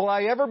 Will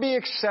I ever be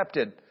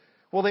accepted?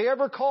 Will they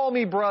ever call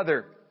me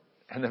brother?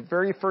 And the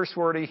very first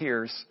word he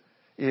hears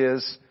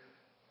is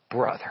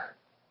brother.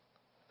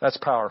 That's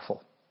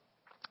powerful.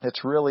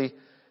 It's really,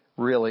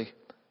 really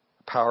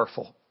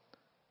powerful.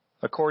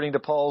 According to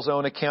Paul's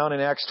own account in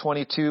Acts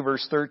 22,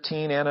 verse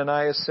 13,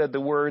 Ananias said the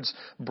words,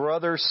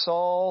 Brother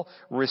Saul,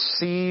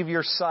 receive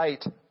your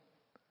sight.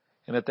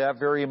 And at that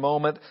very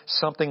moment,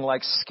 something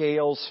like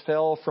scales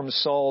fell from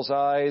Saul's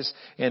eyes,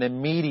 and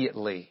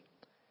immediately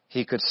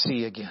he could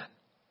see again.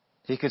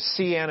 He could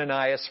see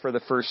Ananias for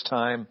the first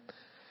time.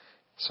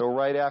 So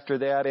right after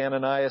that,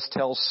 Ananias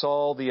tells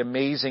Saul the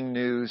amazing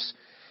news.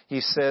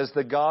 He says,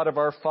 the God of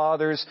our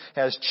fathers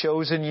has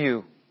chosen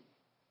you.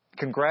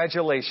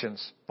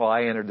 Congratulations. Well,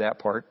 I entered that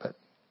part, but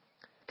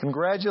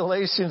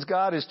congratulations,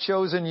 God has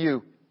chosen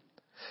you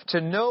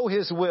to know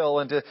His will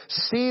and to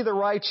see the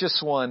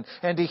righteous one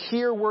and to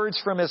hear words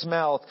from His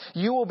mouth.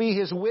 You will be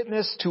His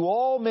witness to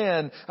all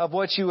men of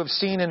what you have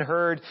seen and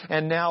heard.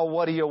 And now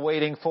what are you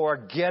waiting for?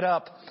 Get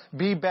up,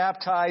 be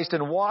baptized,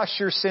 and wash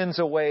your sins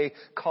away,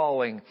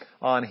 calling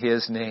on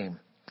His name.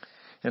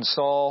 And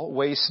Saul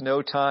wastes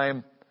no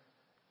time.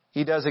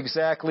 He does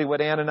exactly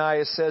what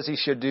Ananias says he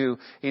should do.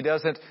 He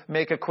doesn't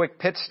make a quick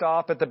pit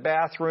stop at the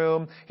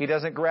bathroom. He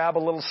doesn't grab a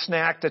little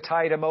snack to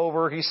tide him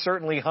over. He's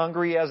certainly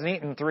hungry. He hasn't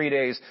eaten in 3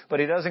 days. But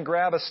he doesn't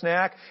grab a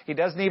snack. He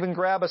doesn't even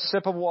grab a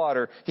sip of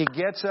water. He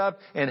gets up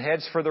and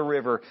heads for the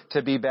river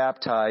to be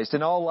baptized.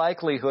 In all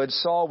likelihood,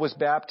 Saul was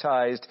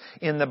baptized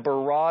in the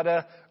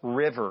Barada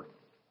River.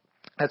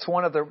 That's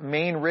one of the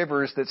main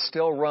rivers that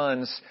still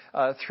runs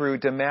through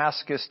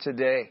Damascus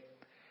today.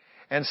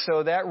 And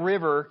so that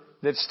river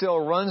that still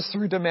runs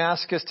through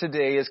Damascus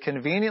today is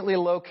conveniently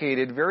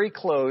located very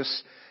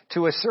close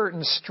to a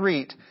certain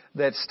street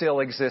that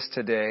still exists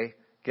today.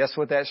 Guess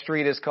what that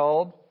street is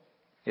called?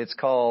 It's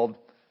called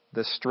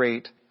the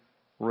Straight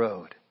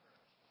Road.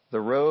 The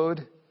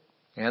road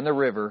and the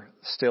river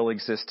still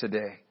exist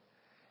today.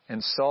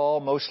 And Saul,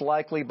 most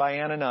likely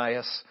by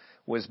Ananias,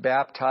 was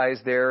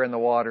baptized there in the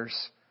waters.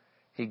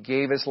 He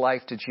gave his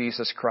life to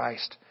Jesus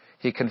Christ.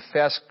 He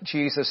confessed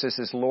Jesus as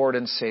his Lord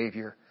and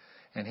Savior.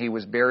 And he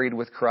was buried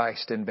with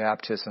Christ in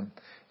baptism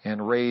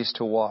and raised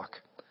to walk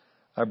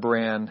a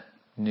brand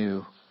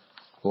new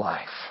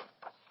life.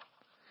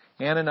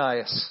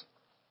 Ananias,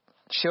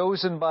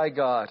 chosen by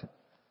God,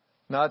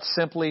 not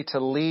simply to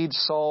lead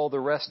Saul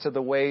the rest of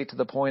the way to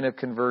the point of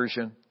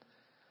conversion,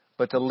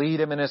 but to lead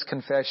him in his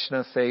confession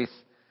of faith.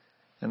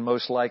 And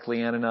most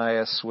likely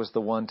Ananias was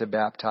the one to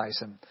baptize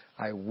him.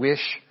 I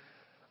wish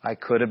I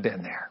could have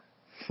been there.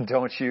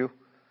 Don't you?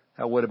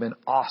 That would have been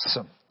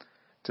awesome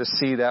to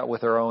see that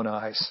with our own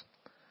eyes.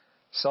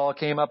 Saul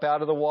came up out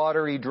of the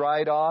water. He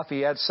dried off.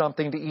 He had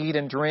something to eat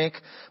and drink.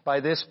 By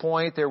this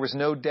point, there was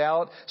no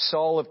doubt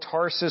Saul of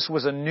Tarsus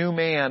was a new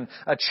man,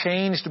 a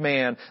changed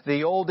man.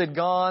 The old had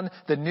gone.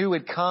 The new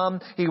had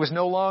come. He was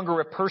no longer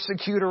a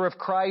persecutor of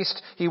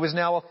Christ. He was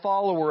now a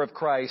follower of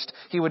Christ.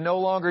 He would no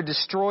longer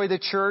destroy the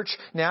church.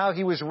 Now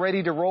he was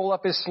ready to roll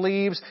up his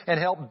sleeves and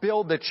help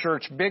build the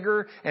church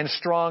bigger and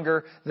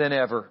stronger than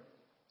ever.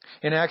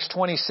 In Acts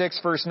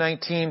 26 verse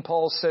 19,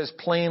 Paul says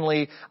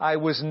plainly, I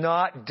was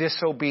not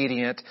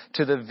disobedient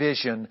to the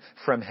vision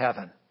from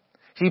heaven.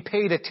 He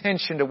paid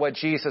attention to what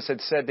Jesus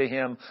had said to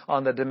him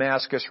on the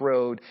Damascus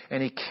road,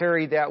 and he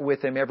carried that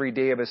with him every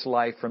day of his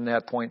life from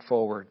that point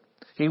forward.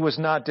 He was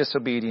not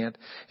disobedient.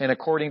 And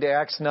according to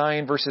Acts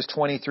 9 verses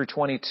 20 through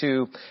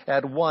 22,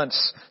 at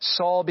once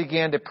Saul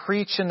began to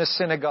preach in the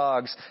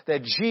synagogues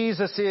that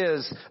Jesus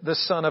is the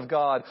Son of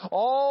God.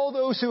 All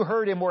those who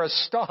heard him were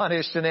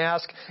astonished and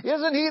asked,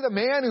 isn't he the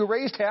man who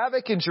raised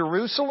havoc in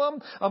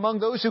Jerusalem among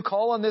those who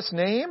call on this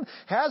name?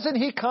 Hasn't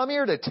he come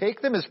here to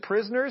take them as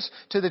prisoners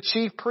to the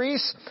chief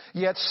priests?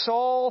 Yet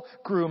Saul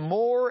grew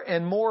more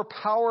and more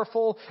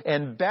powerful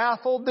and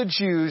baffled the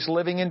Jews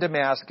living in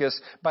Damascus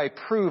by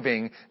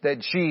proving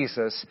that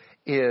Jesus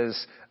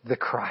is the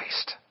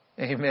Christ.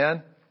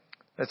 Amen.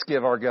 Let's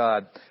give our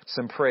God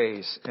some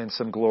praise and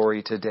some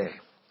glory today.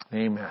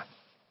 Amen.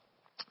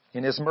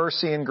 In His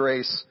mercy and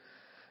grace,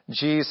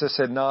 Jesus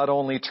had not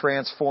only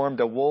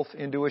transformed a wolf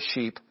into a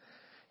sheep,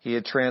 He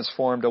had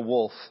transformed a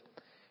wolf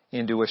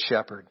into a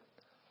shepherd.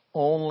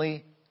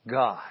 Only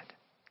God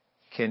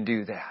can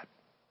do that.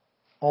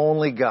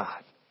 Only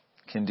God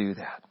can do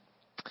that.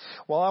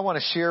 Well, I want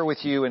to share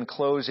with you in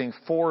closing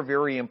 4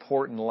 very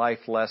important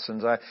life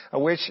lessons. I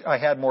wish I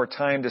had more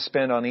time to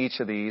spend on each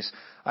of these.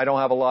 I don't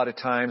have a lot of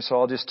time, so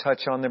I'll just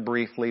touch on them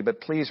briefly,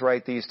 but please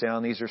write these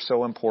down. These are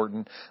so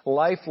important.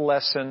 Life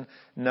lesson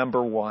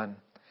number 1.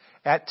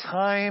 At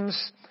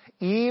times,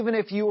 even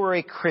if you are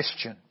a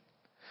Christian,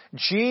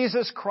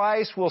 Jesus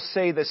Christ will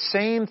say the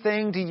same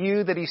thing to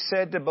you that He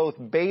said to both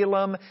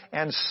Balaam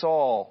and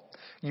Saul.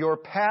 Your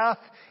path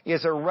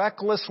is a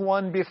reckless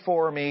one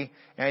before me,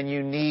 and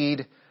you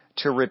need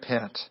to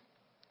repent.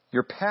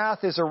 Your path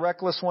is a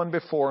reckless one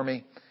before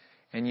me,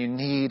 and you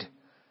need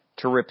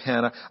to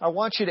repent. I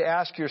want you to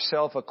ask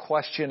yourself a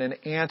question and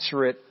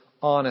answer it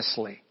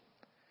honestly.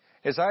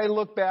 As I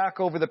look back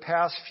over the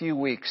past few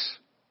weeks,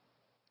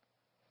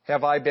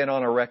 have I been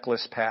on a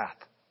reckless path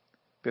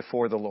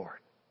before the Lord?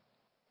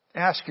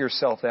 Ask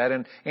yourself that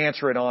and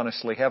answer it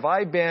honestly. Have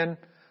I been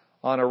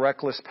on a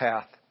reckless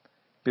path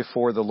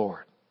before the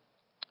Lord?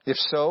 If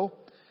so,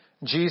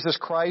 Jesus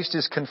Christ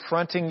is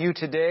confronting you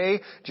today,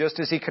 just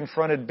as He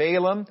confronted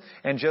Balaam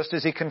and just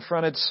as He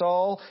confronted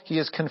Saul. He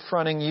is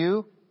confronting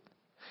you.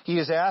 He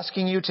is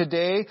asking you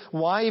today,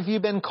 why have you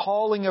been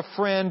calling a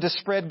friend to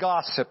spread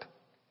gossip?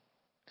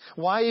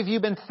 Why have you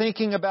been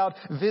thinking about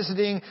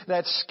visiting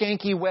that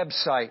skanky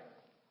website?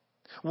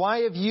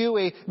 Why have you,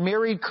 a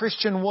married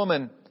Christian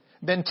woman,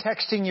 been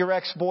texting your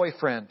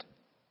ex-boyfriend?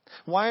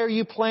 Why are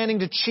you planning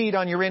to cheat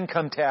on your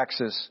income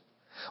taxes?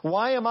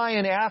 Why am I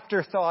an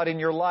afterthought in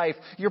your life?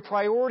 Your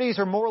priorities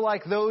are more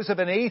like those of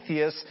an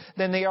atheist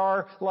than they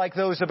are like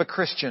those of a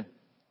Christian.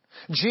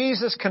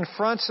 Jesus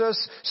confronts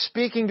us,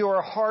 speaking to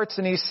our hearts,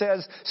 and He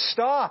says,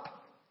 stop.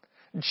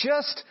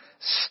 Just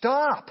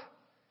stop.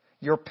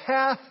 Your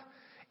path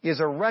is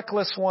a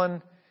reckless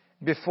one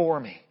before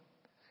me.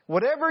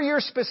 Whatever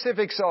your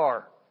specifics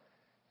are,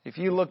 if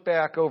you look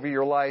back over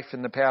your life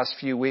in the past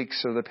few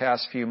weeks or the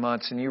past few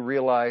months and you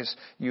realize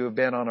you have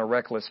been on a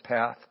reckless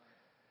path,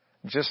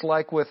 Just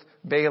like with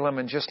Balaam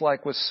and just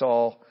like with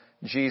Saul,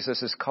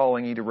 Jesus is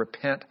calling you to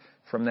repent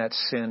from that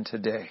sin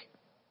today.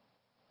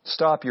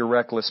 Stop your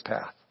reckless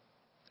path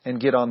and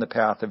get on the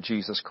path of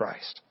Jesus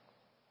Christ.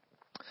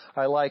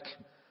 I like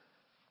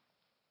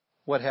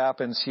what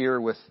happens here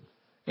with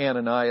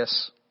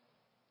Ananias.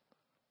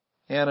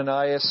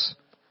 Ananias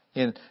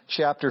in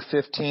chapter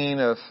 15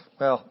 of,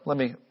 well, let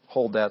me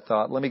hold that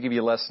thought. Let me give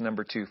you lesson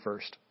number 2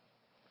 first.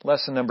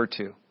 Lesson number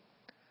 2.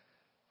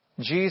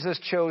 Jesus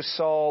chose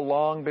Saul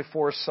long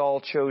before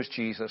Saul chose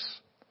Jesus.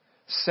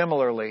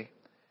 Similarly,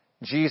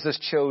 Jesus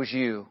chose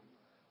you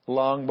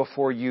long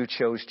before you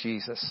chose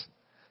Jesus.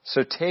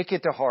 So take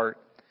it to heart.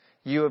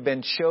 You have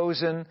been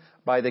chosen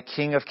by the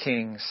King of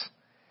Kings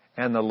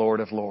and the Lord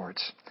of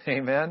Lords.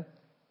 Amen?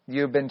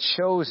 You have been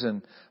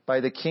chosen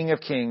by the King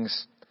of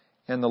Kings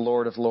and the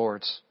Lord of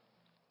Lords.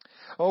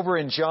 Over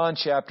in John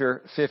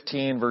chapter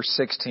 15, verse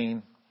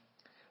 16,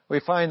 we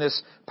find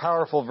this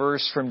powerful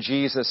verse from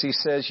Jesus. He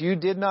says, "You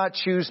did not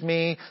choose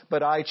me,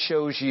 but I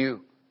chose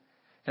you.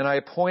 And I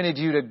appointed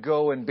you to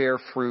go and bear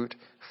fruit,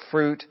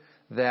 fruit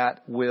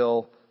that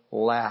will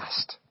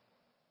last."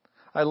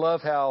 I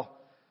love how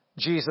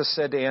Jesus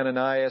said to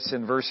Ananias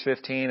in verse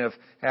 15 of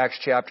Acts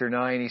chapter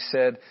 9, He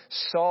said,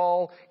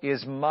 "Saul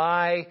is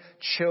my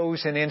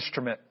chosen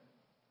instrument."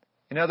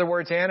 In other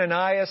words,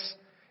 Ananias,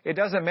 it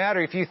doesn't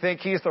matter if you think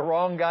he's the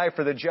wrong guy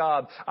for the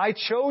job. I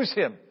chose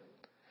him.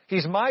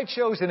 He's my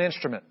chosen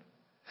instrument.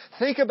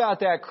 Think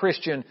about that,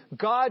 Christian.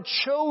 God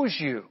chose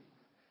you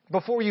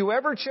before you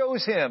ever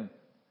chose Him.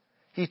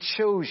 He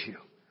chose you.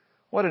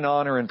 What an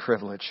honor and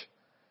privilege.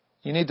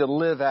 You need to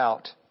live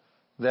out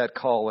that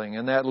calling.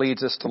 And that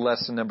leads us to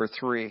lesson number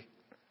 3.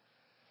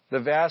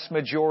 The vast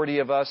majority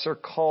of us are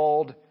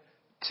called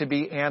to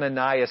be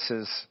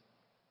Ananiases,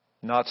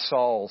 not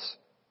Sauls.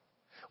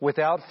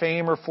 Without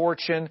fame or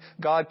fortune,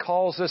 God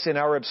calls us in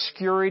our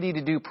obscurity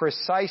to do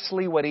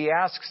precisely what He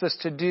asks us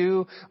to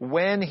do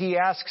when He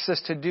asks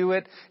us to do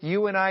it.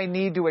 You and I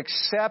need to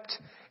accept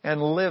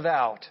and live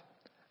out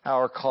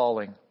our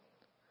calling.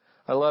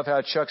 I love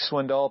how Chuck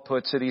Swindoll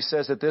puts it. He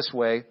says it this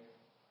way: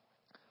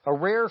 "A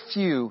rare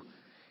few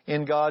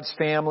in God's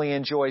family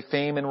enjoy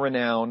fame and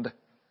renown,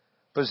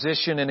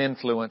 position and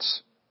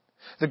influence.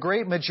 The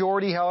great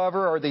majority,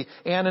 however, are the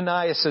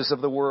Ananiases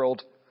of the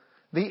world,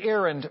 the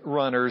errand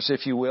runners,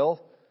 if you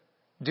will,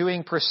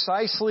 doing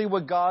precisely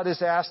what God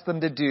has asked them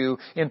to do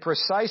in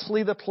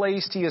precisely the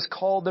place He has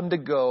called them to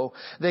go.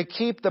 They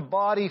keep the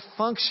body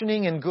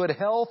functioning in good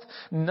health.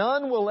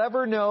 None will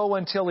ever know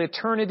until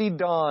eternity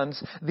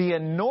dawns the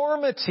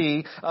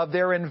enormity of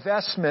their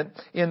investment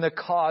in the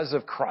cause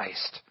of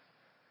Christ."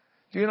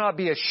 Do not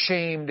be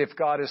ashamed if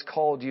God has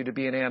called you to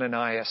be an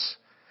Ananias.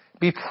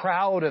 Be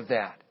proud of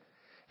that.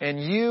 And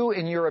you,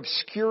 in your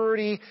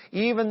obscurity,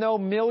 even though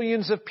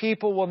millions of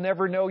people will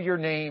never know your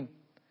name,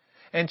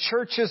 and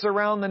churches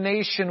around the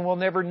nation will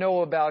never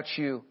know about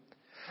you,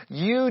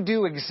 you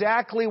do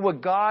exactly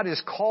what God has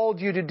called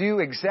you to do,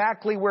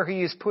 exactly where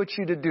He has put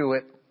you to do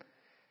it.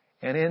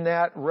 And in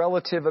that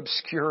relative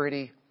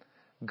obscurity,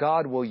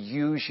 God will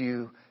use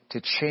you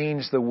to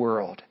change the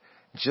world,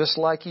 just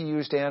like He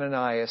used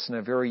Ananias in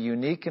a very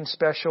unique and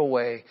special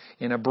way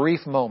in a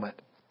brief moment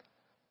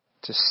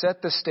to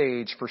set the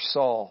stage for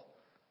Saul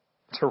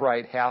to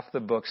write half the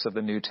books of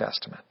the New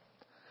Testament.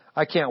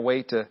 I can't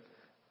wait to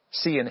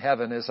see in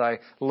heaven, as I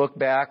look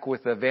back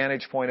with the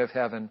vantage point of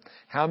heaven,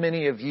 how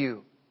many of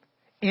you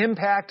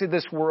impacted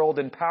this world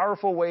in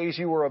powerful ways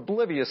you were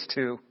oblivious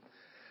to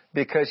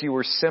because you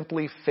were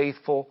simply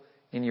faithful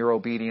in your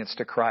obedience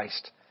to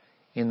Christ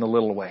in the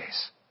little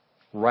ways,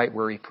 right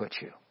where He put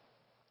you.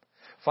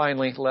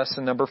 Finally,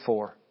 lesson number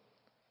 4.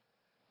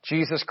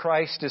 Jesus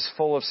Christ is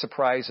full of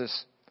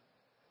surprises.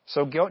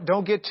 So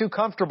don't get too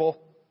comfortable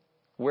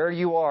where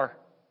you are.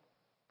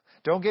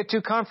 Don't get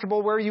too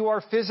comfortable where you are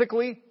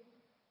physically,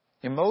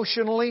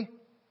 emotionally,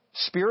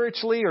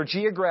 spiritually, or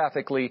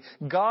geographically.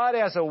 God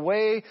has a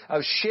way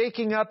of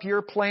shaking up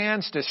your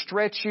plans to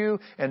stretch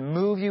you and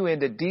move you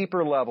into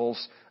deeper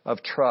levels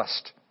of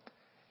trust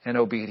and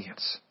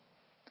obedience.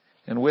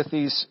 And with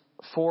these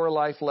 4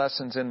 life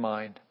lessons in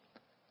mind,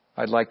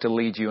 I'd like to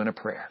lead you in a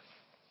prayer.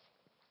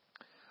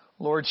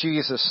 Lord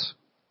Jesus,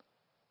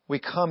 we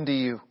come to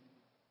You,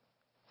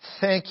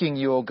 thanking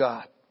You, O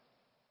God.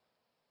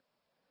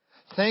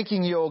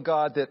 Thanking You, O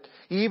God, that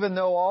even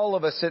though all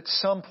of us at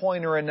some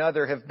point or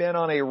another have been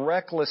on a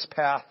reckless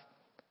path,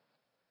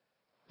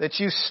 that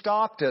You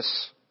stopped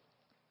us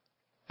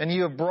and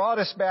You have brought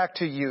us back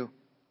to You.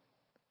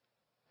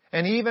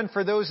 And even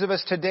for those of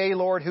us today,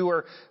 Lord, who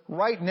are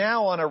right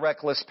now on a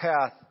reckless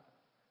path,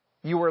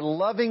 You are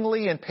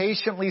lovingly and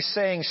patiently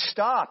saying,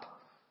 "Stop.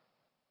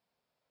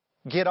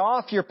 Get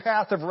off your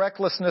path of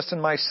recklessness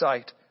in My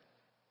sight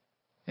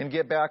and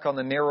get back on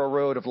the narrow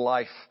road of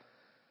life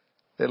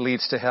that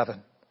leads to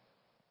heaven."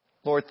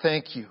 Lord,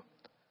 thank You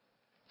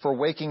for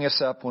waking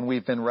us up when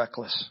we've been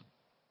reckless.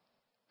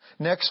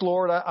 Next,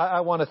 Lord,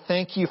 I want to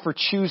thank You for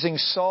choosing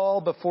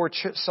Saul before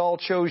Saul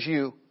chose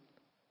You.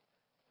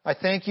 I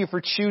thank you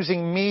for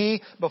choosing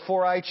me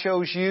before I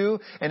chose you.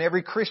 And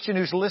every Christian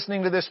who's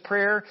listening to this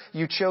prayer,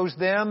 you chose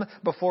them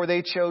before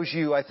they chose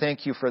you. I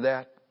thank you for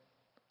that.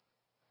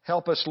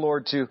 Help us,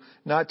 Lord, to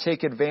not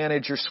take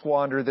advantage or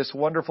squander this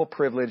wonderful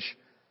privilege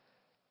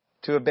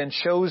to have been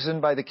chosen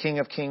by the King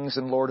of Kings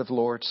and Lord of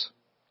Lords.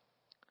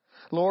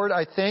 Lord,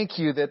 I thank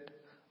you that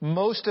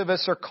most of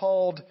us are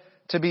called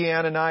to be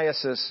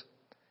Ananiases,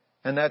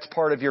 and that's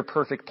part of your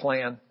perfect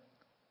plan.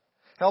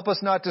 Help us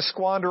not to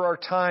squander our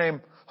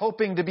time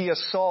hoping to be a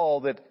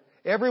Saul, that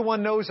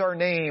everyone knows our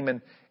name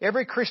and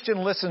every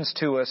Christian listens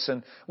to us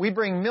and we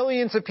bring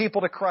millions of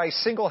people to Christ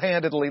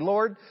single-handedly.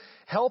 Lord,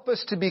 help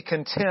us to be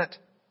content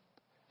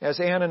as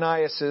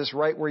Ananias is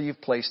right where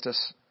you've placed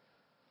us.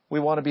 We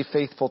want to be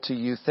faithful to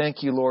you.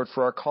 Thank you, Lord,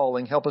 for our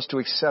calling. Help us to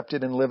accept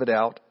it and live it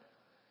out.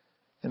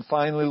 And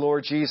finally,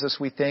 Lord Jesus,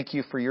 we thank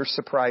you for your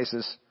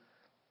surprises.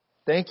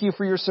 Thank you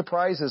for your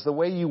surprises, the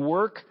way you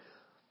work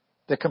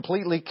that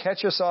completely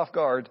catch us off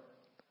guard.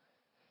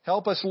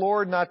 Help us,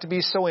 Lord, not to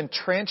be so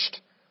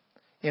entrenched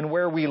in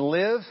where we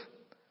live,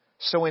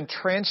 so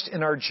entrenched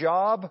in our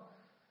job,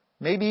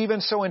 maybe even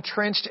so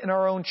entrenched in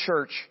our own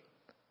church.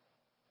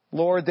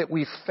 Lord, that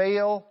we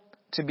fail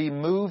to be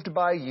moved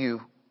by you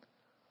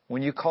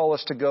when you call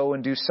us to go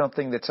and do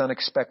something that's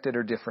unexpected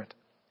or different.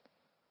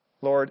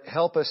 Lord,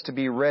 help us to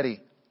be ready,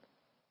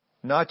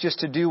 not just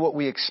to do what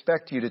we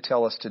expect you to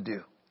tell us to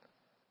do,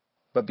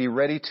 but be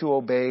ready to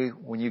obey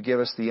when you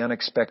give us the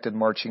unexpected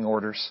marching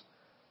orders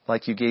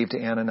like you gave to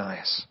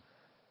Ananias.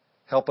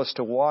 Help us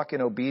to walk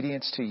in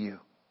obedience to you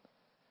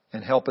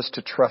and help us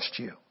to trust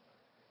you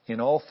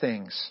in all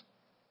things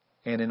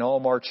and in all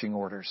marching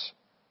orders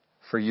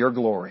for your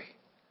glory.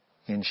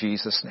 In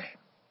Jesus' name,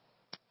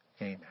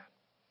 amen.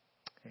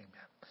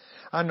 Amen.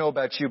 I don't know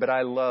about you, but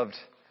I loved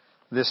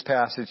this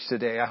passage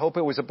today. I hope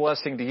it was a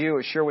blessing to you.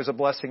 It sure was a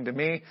blessing to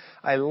me.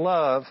 I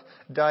love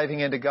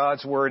diving into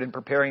God's Word and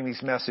preparing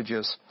these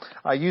messages.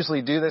 I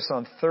usually do this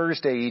on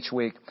Thursday each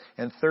week,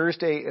 and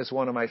Thursday is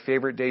one of my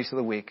favorite days of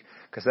the week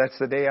because that's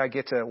the day I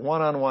get to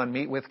one-on-one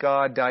meet with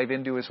God, dive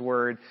into His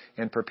Word,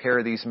 and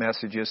prepare these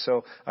messages.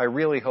 So I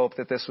really hope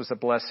that this was a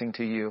blessing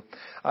to you.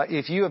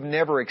 If you have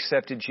never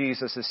accepted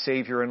Jesus as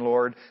Savior and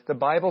Lord, the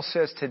Bible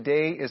says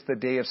today is the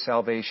day of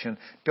salvation.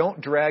 Don't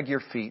drag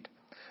your feet.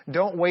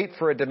 Don't wait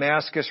for a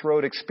Damascus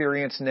Road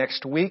experience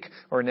next week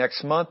or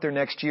next month or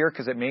next year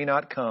because it may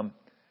not come.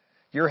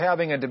 You're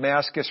having a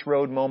Damascus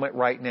Road moment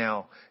right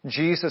now.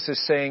 Jesus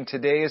is saying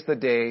today is the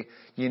day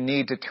you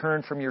need to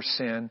turn from your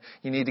sin.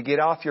 You need to get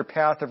off your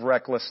path of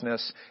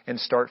recklessness and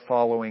start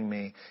following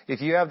me.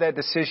 If you have that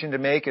decision to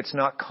make, it's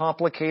not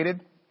complicated.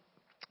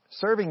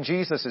 Serving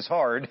Jesus is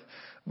hard,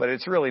 but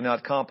it's really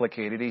not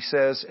complicated. He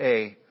says,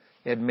 A,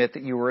 admit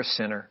that you were a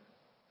sinner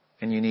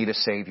and you need a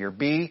Savior.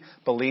 B,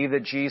 believe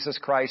that Jesus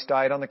Christ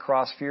died on the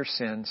cross for your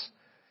sins.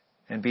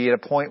 And be at a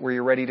point where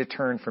you're ready to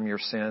turn from your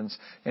sins.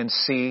 And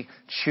C,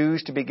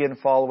 choose to begin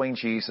following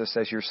Jesus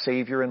as your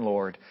Savior and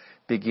Lord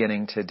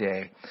beginning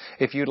today.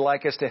 If you'd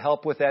like us to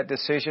help with that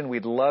decision,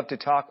 we'd love to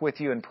talk with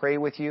you and pray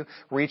with you.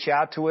 Reach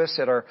out to us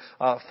at our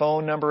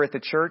phone number at the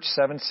church,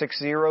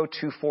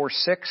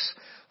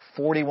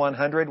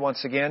 760-246-4100.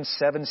 Once again,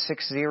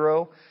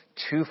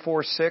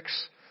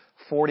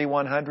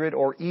 760-246-4100,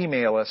 or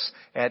email us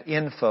at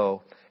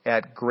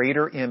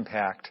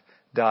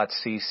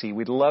info@greaterimpact.cc.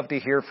 We'd love to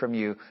hear from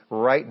you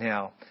right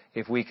now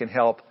if we can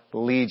help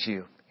lead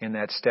you in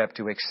that step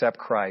to accept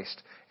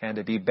Christ and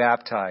to be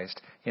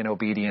baptized in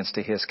obedience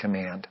to His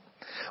command.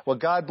 Well,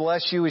 God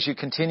bless you as you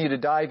continue to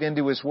dive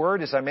into His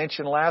Word. As I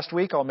mentioned last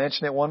week, I'll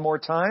mention it one more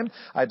time.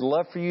 I'd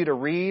love for you to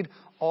read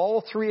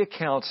all three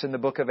accounts in the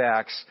book of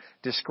Acts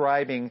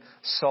describing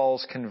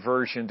Saul's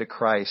conversion to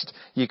Christ.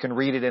 You can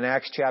read it in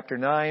Acts chapter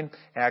 9,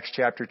 Acts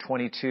chapter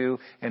 22,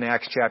 and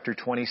Acts chapter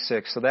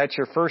 26. So that's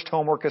your first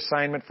homework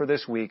assignment for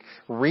this week.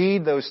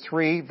 Read those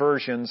three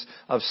versions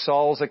of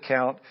Saul's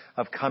account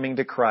of coming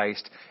to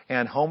Christ.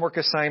 And homework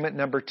assignment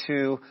number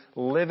 2,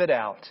 live it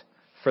out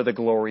for the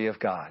glory of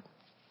God.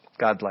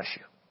 God bless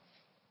you.